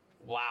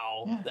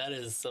 Wow. That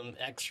is some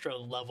extra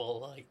level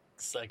like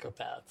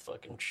psychopath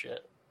fucking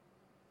shit.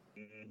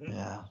 Mm-hmm.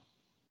 Yeah.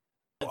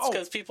 It's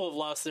because people have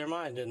lost their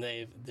mind and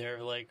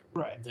they're like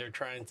Right. they're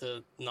trying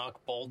to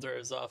knock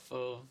boulders off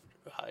of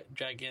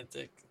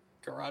gigantic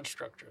garage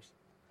structures.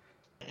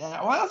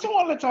 Yeah. Well, I also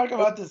wanted to talk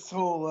about this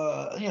whole,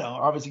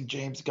 obviously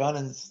James Gunn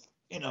has,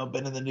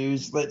 been in the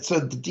news. So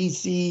the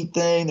DC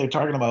thing, they're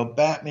talking about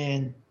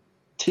Batman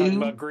 2. Talking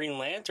about Green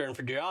Lantern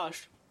for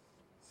Josh.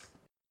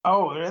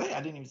 Oh, really?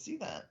 I didn't even see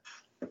that.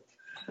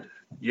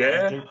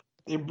 Yeah.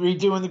 They're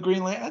redoing the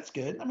Green Lantern. That's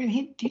good. I mean,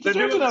 he They're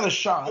deserves doing another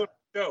shot.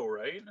 Show,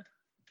 right?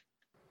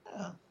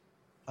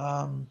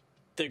 Yeah.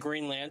 The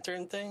Green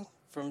Lantern thing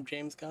from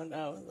James Gunn.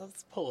 Oh,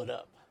 let's pull it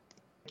up.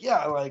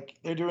 Yeah, like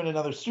they're doing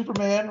another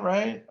Superman,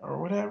 right, or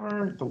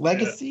whatever. The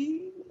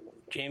Legacy.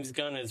 James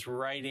Gunn is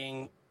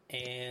writing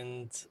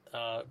and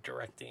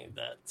directing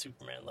that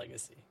Superman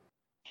Legacy.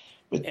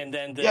 But, And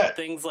then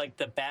things like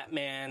the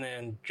Batman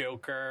and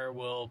Joker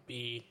will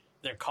be,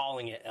 they're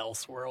calling it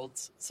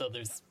Elseworlds. So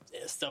there's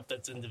stuff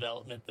that's in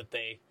development that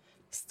they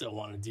still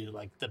want to do,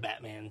 like the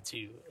Batman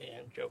 2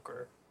 and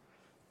Joker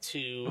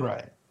 2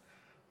 right.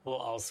 will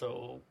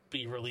also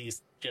be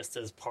released just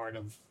as part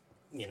of,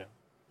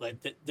 like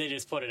they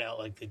just put it out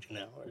like, did you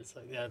know? Or it's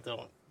like, yeah,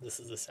 this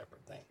is a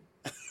separate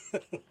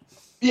thing.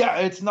 Yeah,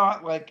 it's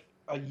not like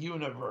a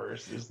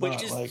universe. It's Which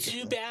not is like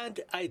too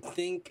bad, I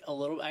think, a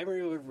little. I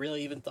never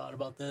really even thought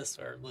about this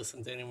or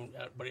listened to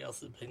anybody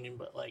else's opinion,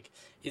 but, like,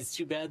 it's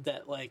too bad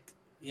that, like,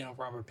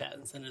 Robert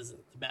Pattinson isn't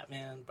the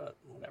Batman, but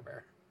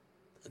whatever.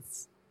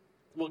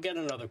 We'll get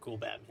another cool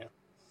Batman.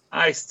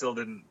 I still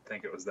didn't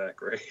think it was that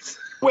great.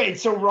 Wait,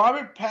 so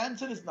Robert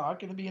Pattinson is not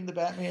going to be in the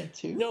Batman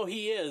 2? No,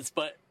 he is,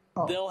 but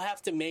they'll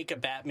have to make a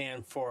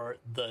Batman for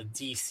the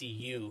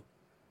DCU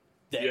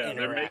that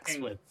interacts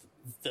with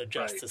the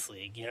Justice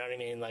League. You know what I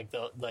mean? Like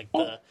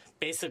the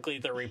basically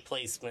the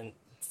replacement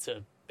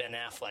to Ben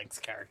Affleck's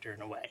character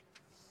in a way.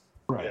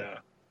 Right. Yeah.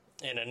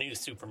 And a new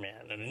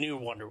Superman and a new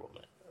Wonder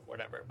Woman or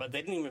whatever. But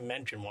they didn't even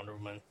mention Wonder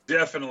Woman.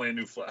 Definitely a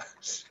new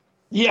Flash.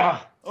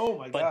 Yeah. Oh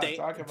my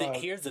God. But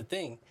here's the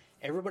thing.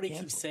 Everybody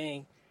keeps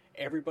saying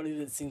everybody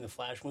that's seen the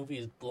Flash movie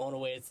is blown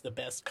away. It's the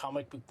best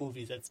comic book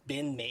movie that's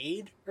been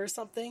made or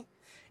something.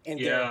 And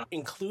they're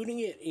including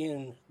it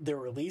in the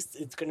release.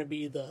 It's going to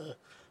be the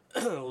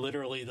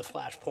literally the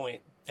Flashpoint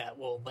that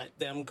will let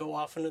them go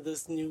off into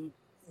this new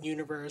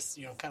universe,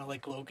 kind of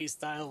like Loki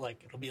style.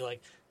 Like, it'll be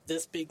like,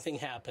 this big thing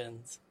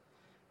happens,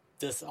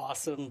 this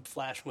awesome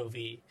Flash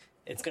movie.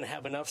 It's going to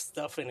have enough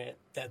stuff in it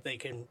that they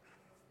can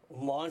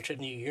launch a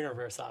new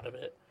universe out of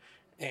it.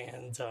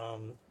 And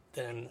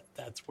then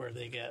that's where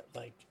they get,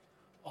 like,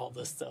 all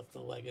this stuff,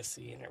 the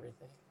legacy and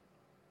everything.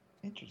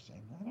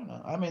 Interesting. I don't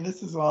know. I mean,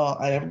 this is all,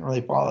 I haven't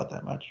really followed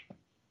that much.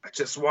 I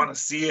just want to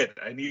see it.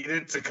 I need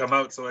it to come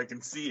out so I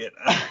can see it.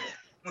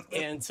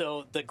 And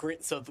so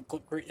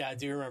I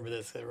do remember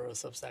this. I wrote a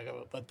Substack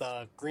of it. But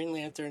the Green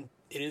Lantern,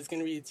 it is going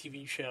to be a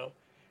TV show.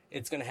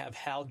 It's going to have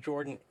Hal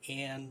Jordan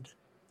and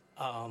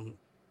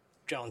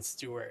Jon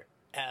Stewart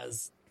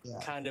as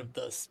kind of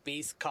the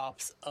space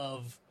cops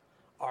of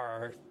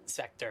our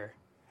sector.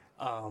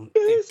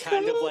 It's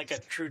kind of like a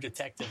True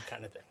Detective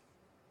kind of thing.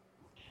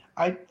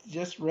 I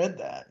just read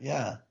that.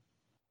 Yeah.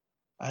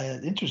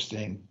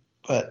 Interesting.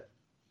 But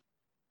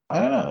I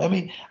don't know. I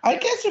mean, I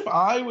guess if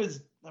I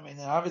was,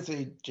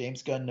 obviously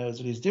James Gunn knows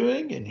what he's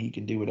doing and he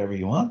can do whatever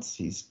he wants.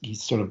 He's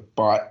sort of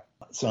bought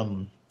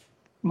some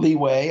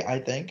leeway, I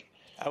think.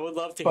 I would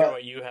love to hear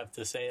what you have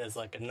to say as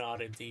like a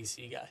not a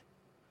DC guy.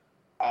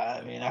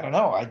 I mean, I don't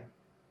know.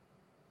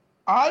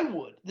 I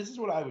would. This is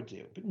what I would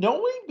do. But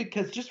knowing,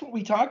 because just what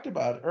we talked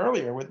about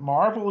earlier with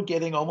Marvel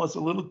getting almost a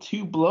little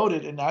too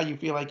bloated, and now you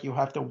feel like you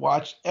have to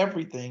watch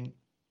everything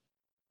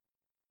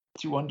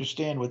to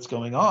understand what's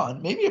going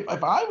on. Maybe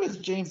if I was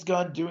James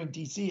Gunn doing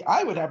DC,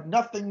 I would have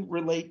nothing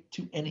relate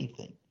to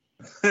anything.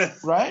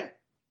 Right?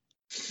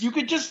 You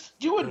could just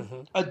do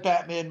a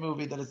Batman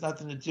movie that has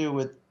nothing to do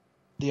with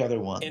the other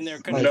ones. And they're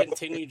going to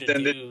continue to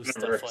do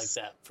stuff like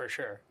that for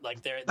sure.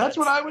 Like that's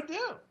what I would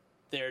do.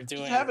 They're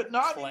doing just have it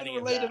not even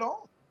relate at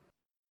all.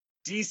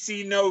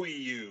 DC no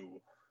EU.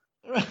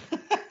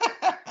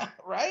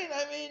 Right?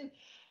 I mean,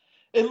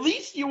 at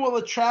least you will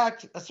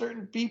attract a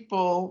certain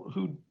people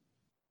who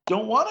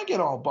don't want to get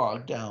all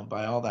bogged down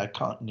by all that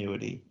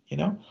continuity,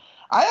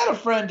 I had a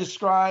friend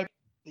describe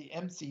the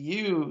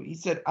MCU. He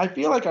said, I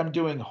feel like I'm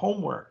doing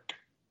homework,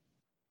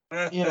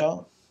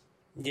 Yeah.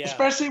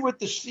 Especially with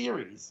the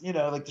series,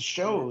 like the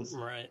shows.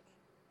 Right.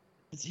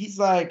 He's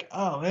like,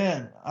 oh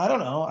man, I don't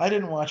know. I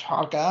didn't watch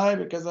Hawkeye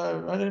because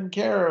I didn't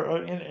care,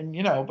 and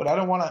but I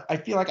don't want to. I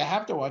feel like I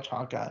have to watch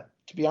Hawkeye.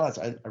 To be honest,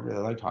 I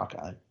really liked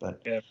Hawkeye,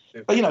 but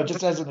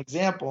just as an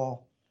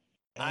example,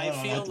 I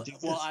feel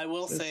well. I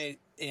will say,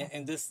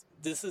 and this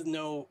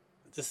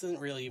isn't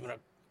really even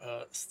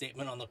a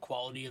statement on the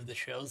quality of the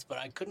shows, but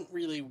I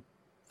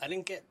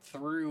didn't get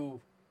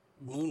through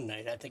Moon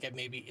Knight. I think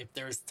if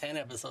there was 10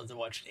 episodes, I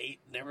watched 8.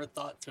 Never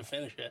thought to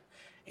finish it,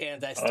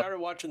 and I started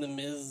watching the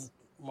Ms.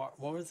 What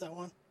was that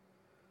one?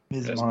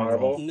 Ms.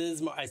 Marvel.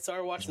 I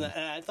started watching that,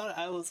 and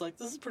I was like,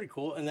 this is pretty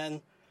cool. And then,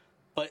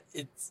 but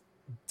it's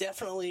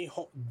definitely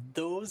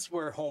those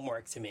were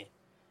homework to me,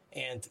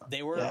 and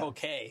they were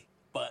okay,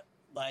 but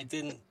I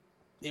didn't.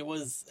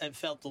 It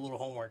felt a little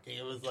homework.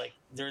 It was like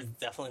there's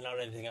definitely not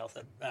anything else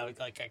that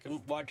I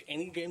can watch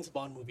any James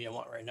Bond movie I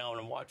want right now,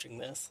 and I'm watching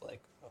this.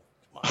 Like, oh,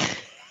 come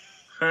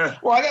on.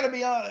 Well, I got to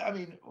be honest. I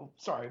mean,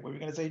 sorry, what were you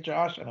going to say,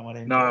 Josh? I don't want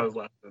to. No, I was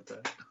laughing at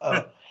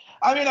that.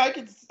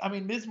 I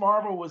mean, Ms.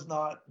 Marvel was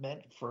not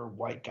meant for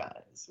white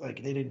guys.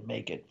 Like, they didn't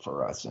make it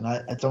for us, and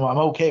so I'm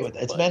okay with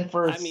it. It's meant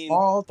for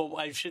small. But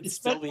I should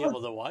still be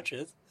able to watch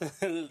it,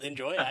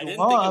 enjoy it. I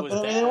didn't think it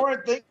was bad. They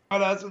weren't thinking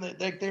about us,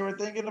 and they were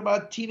thinking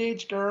about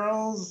teenage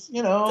girls.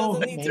 You know, it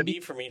doesn't need to be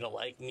for me to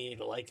like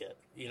it.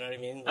 You know what I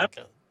mean? Like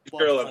a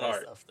girl at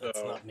heart. Stuff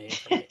that's not made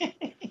for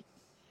me.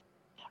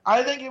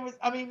 I think it was.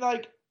 I mean,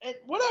 like,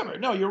 whatever.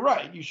 No, you're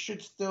right. You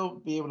should still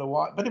be able to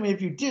watch. But I mean,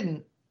 if you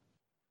didn't,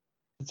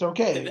 it's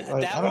okay.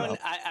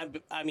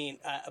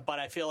 But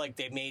I feel like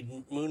they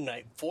made Moon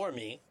Knight for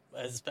me,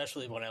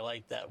 especially when I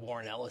liked that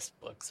Warren Ellis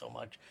book so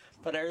much.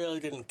 But I really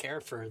didn't care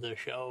for the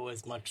show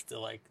as much to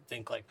like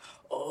think like,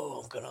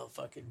 oh, I'm gonna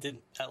fucking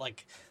didn't I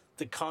like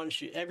the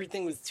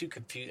everything was too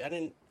confused.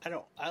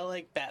 I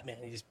like Batman.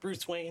 He's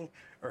Bruce Wayne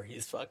or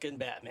he's fucking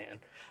Batman.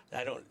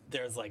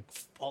 There's like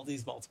all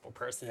these multiple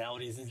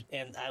personalities,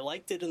 and I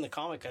liked it in the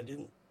comic. I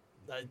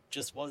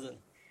just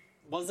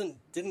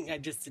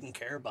didn't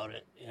care about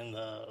it in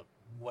the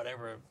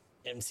whatever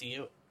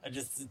MCU. It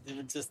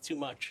was just too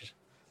much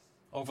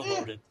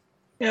overloaded.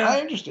 Yeah,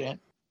 I understand.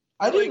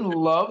 I didn't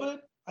love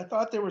it. I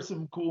thought there were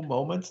some cool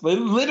moments,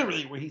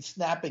 literally where he's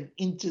snapping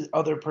into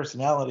other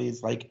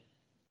personalities, like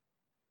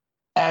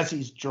as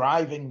he's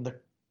driving the,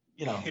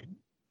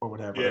 or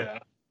whatever. Yeah,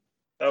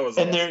 that was.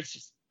 And there's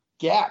just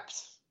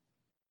gaps,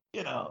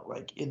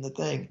 like in the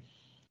thing.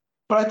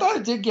 But I thought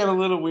it did get a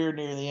little weird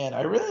near the end.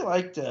 I really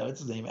liked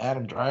what's his name,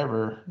 Adam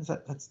Driver.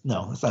 That's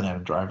not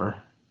Adam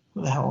Driver.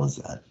 Who the hell is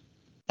that?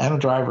 Adam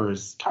Driver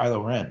is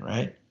Kylo Ren,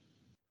 right?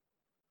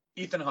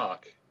 Ethan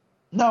Hawke.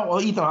 No,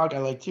 well, Ethan Hawke I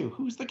like too.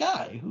 Who's the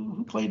guy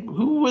who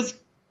was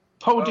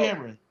Poe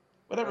Dameron?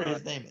 Whatever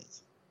his name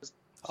is.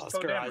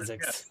 Oscar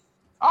Isaacs. Yes.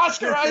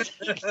 Oscar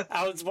Isaacs.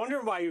 I was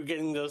wondering why you're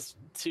getting those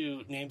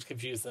two names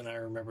confused, and I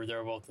remember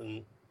they're both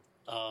in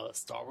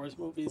Star Wars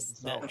movies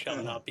that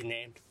shall not be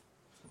named.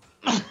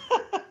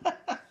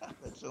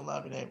 That shall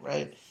not be named,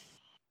 right?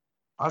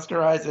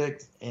 Oscar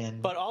Isaacs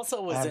and. But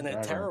also was Adam in a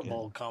Driver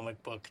terrible again.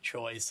 comic book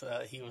choice.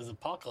 He was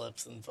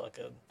Apocalypse and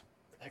fucking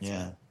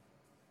Yeah.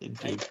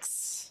 X-Men.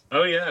 Yikes!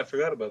 Oh yeah, I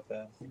forgot about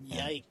that.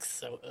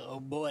 Yikes! Oh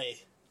boy.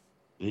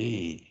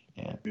 Yeah.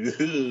 Yeah.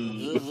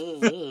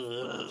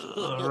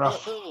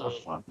 rough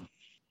one.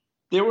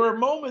 There were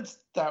moments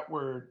that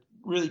were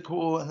really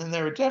cool, and then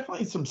there were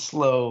definitely some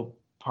slow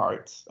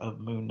parts of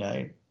Moon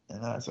Knight,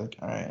 and I was like,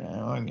 all right,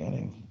 I'm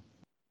getting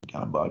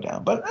kind of bogged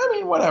down. But I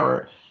mean,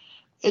 whatever.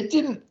 It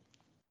didn't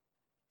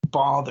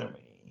bother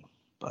me,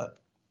 but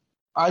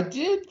I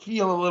did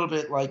feel a little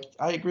bit like,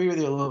 I agree with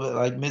you a little bit,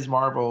 like Ms.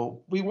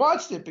 Marvel. We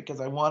watched it because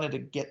I wanted to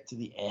get to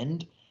the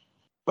end,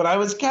 but I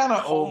was kind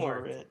of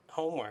over it.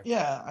 Homework.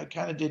 Yeah, I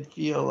kind of did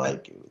feel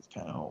like it was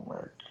kind of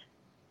homework,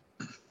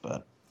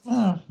 but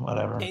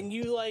whatever. And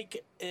you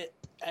like it,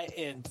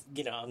 and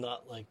I'm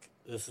not like,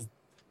 this is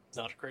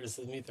not a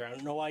criticism either. I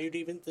don't know why you'd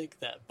even think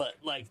that, but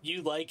like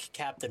you like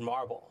Captain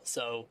Marvel,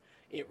 so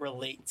it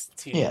relates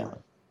to. Yeah.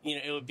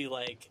 It would be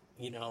like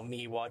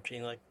me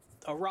watching like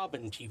a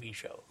Robin TV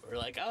show, or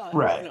like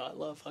Right. I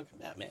love fucking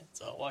Batman,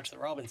 so I'll watch the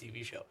Robin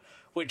TV show,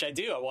 which I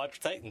do. I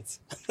watch Titans,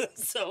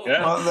 so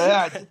Yeah.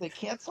 Well, did they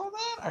cancel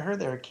that? I heard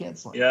they were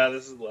canceling. Yeah,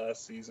 this is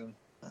last season.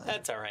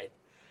 that's all right.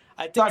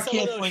 I think Not some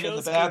of those canceling in the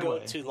shows bad can go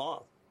way. too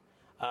long.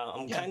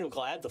 I'm kind of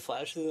glad the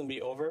Flash is gonna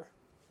be over.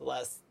 The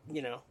last,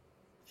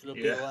 it'll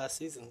be the last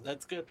season.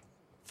 That's good.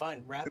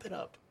 Fine, wrap it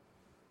up.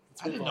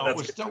 I didn't know That's it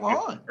was good. still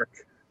on.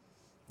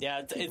 Yeah,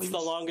 it's believe the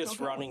it's longest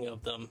still going. running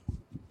of them.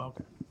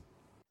 Okay.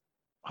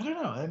 I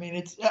don't know. I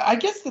mean, I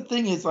guess the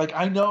thing is, like,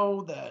 I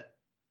know that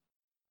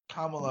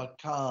Kamala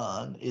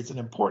Khan is an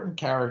important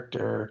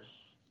character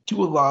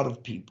to a lot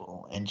of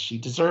people, and she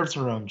deserves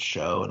her own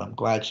show, and I'm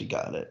glad she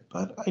got it.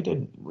 But I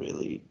didn't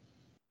really.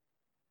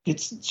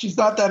 She's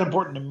not that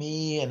important to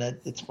me, and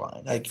it's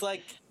fine. It's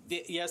like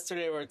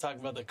yesterday we were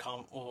talking about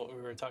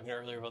we were talking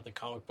earlier about the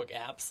comic book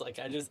apps. Like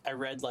I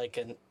read like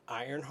an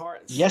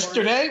Ironheart story.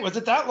 Yesterday? Was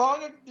it that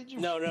long? Did you?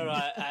 No.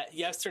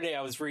 Yesterday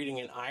I was reading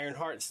an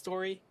Ironheart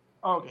story.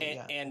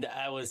 Okay. And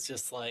I was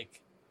just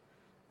like,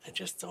 I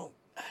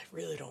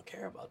really don't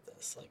care about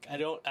this. Like,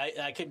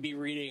 I could be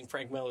reading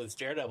Frank Miller's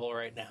Daredevil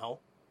right now.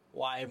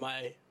 Why am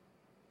I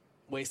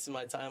wasting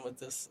my time with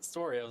this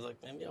story? I was like,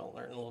 maybe I'll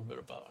learn a little bit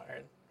about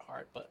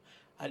Ironheart, but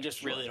I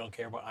just really don't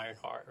care about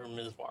Ironheart or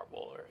Ms.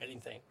 Marvel or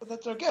anything. But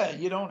that's okay.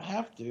 You don't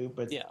have to.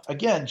 But yeah.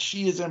 Again,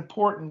 she is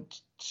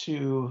important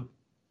to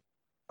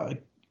a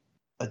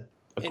and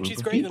group she's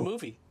of great in people. the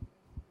movie.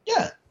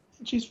 Yeah,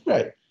 she's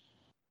great.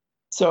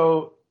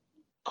 So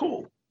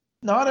cool.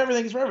 Not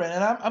everything's for everyone,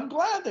 and I'm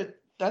glad that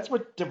that's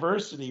what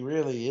diversity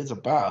really is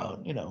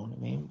about. You know what I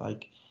mean?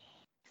 Like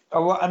a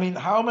lot. I mean,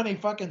 how many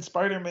fucking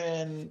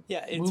Spider-Man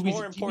it's movies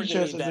more and TV important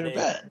shows to has me there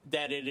been?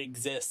 that it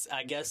exists.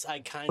 I guess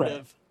I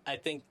Right. I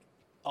think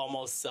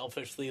almost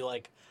selfishly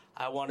like,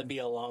 I want to be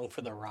along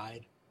for the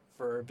ride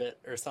for a bit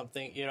or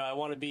something. You know, I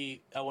want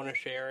to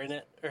share in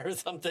it or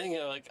something.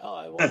 Or like, oh,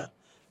 I want to,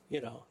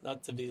 you know,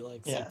 not to be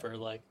like super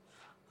like,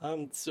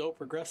 I'm so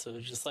progressive.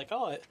 It's just like,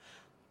 oh,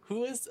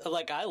 who is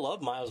like, I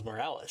love Miles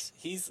Morales.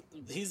 He's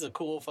a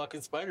cool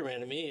fucking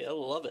Spider-Man to me. I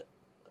love it.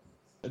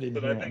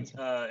 But I think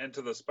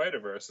Into the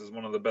Spider-Verse is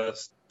one of the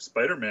best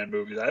Spider-Man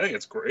movies. I think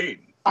it's great.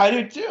 I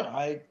do too.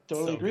 I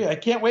totally agree. I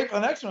can't wait for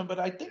the next one, but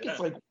I think it's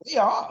like way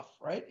off,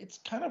 right? It's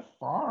kind of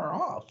far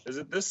off. Is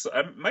it this?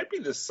 It might be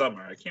this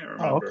summer. I can't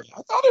remember. Okay.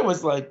 I thought it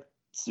was like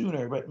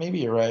sooner, but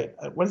maybe you're right.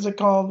 What is it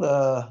called?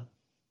 Oh,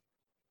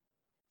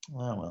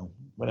 well,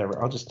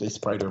 whatever. I'll just say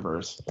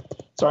Spider-Verse.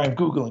 Sorry, I'm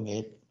Googling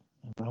it.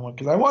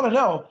 Because I want to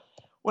know.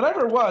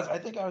 Whatever it was, I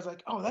think I was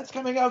like, oh, that's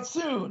coming out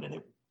soon. And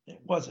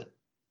it wasn't.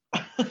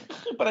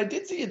 But I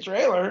did see a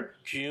trailer.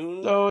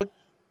 June? So it's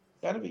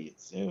got to be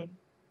soon.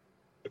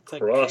 It's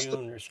like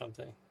June or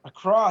something.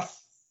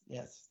 Across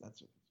the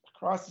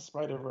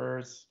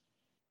Spider-Verse.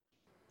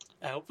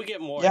 I hope we get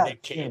more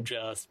Nick Cage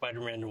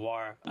Spider-Man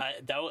Noir.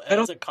 That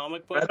was a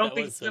comic book. I don't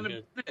think was it's so going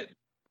to good. fit.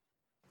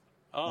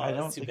 Oh, I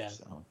don't that's too think bad.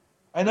 so.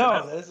 I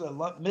know that is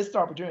a missed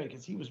opportunity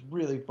because he was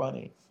really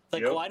funny.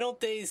 Like, why don't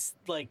they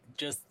like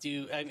just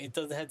do? I mean, it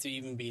doesn't have to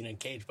even be Nick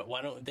Cage, but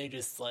why don't they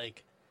just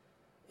like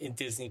in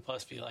Disney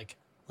Plus be like,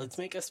 let's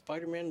make a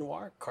Spider-Man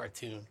Noir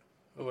cartoon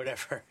or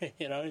whatever.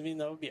 You know what I mean?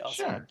 That would be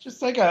awesome. Sure,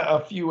 just like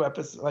a few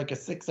episodes, like a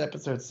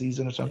 6-episode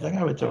season or something.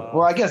 I would do.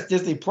 Well, I guess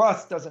Disney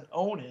Plus doesn't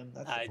own him.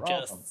 That's the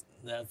problem.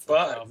 That's the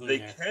But problem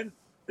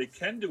they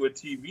can do a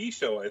TV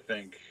show, I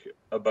think,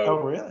 about Oh,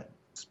 really?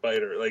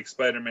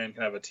 Spider-Man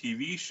can have a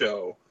TV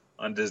show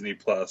on Disney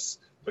Plus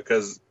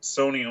because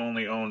Sony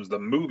only owns the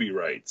movie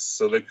rights,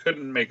 so they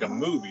couldn't make a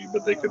movie,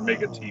 but they could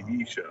make a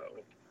TV show.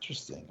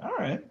 Interesting. All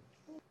right.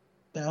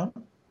 Down.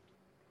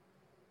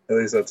 At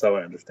least that's how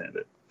I understand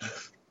it.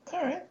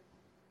 All right.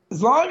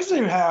 As long as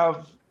you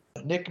have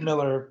Nick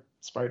Miller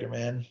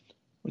Spider-Man,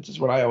 which is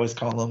what I always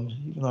call him,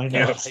 even though I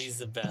know he's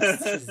the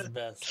best. He's the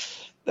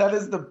best. That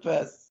is the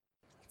best.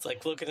 It's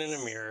like looking in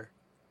a mirror.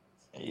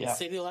 Yeah.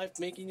 City life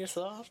making you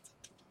soft.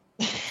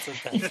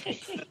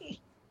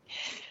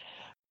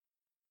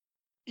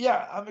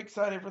 Yeah, I'm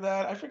excited for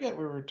that. I forget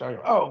what we were talking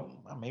about. Oh,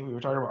 maybe we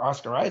were talking about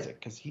Oscar Isaac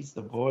because he's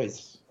the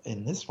voice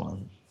in this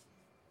one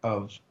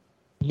of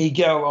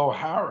Miguel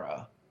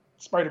O'Hara,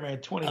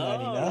 Spider-Man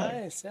 2099.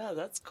 Oh, nice. Yeah,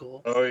 that's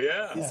cool. Oh,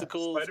 yeah. He's a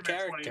cool Spider-Man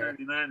character.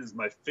 2099 is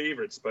my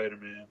favorite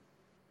Spider-Man.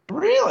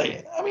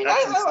 Really? I mean,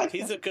 I like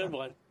He's a good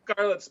one.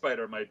 Scarlet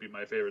Spider might be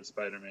my favorite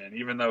Spider-Man,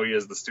 even though he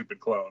is the stupid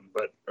clone.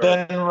 But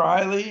Ben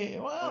Reilly.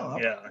 Well,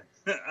 yeah,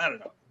 I don't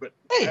know. But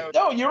hey,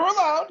 no, you're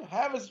allowed.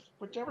 Have his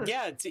whichever.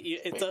 Yeah,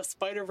 it's a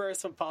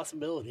Spider-Verse of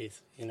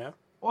possibilities, you know?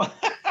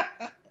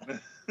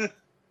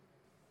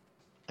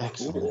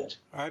 Excellent.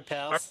 All right,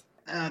 pals.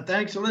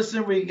 Thanks for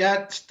listening. We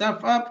got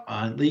stuff up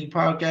on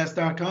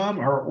leaguepodcast.com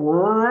or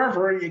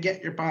wherever you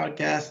get your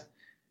podcast.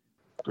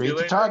 Great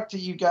to talk to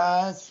you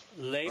guys.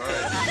 Later.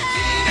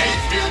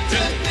 Teenage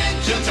Mutant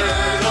Ninja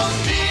Turtles.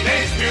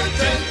 Teenage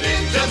Mutant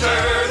Ninja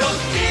Turtles.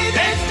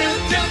 Teenage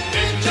Mutant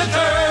Ninja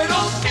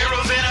Turtles.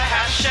 Heroes in a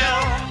half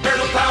shell.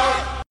 Turtle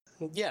power.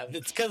 Yeah,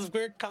 it's because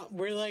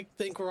we're like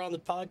think we're on the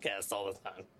podcast all the time.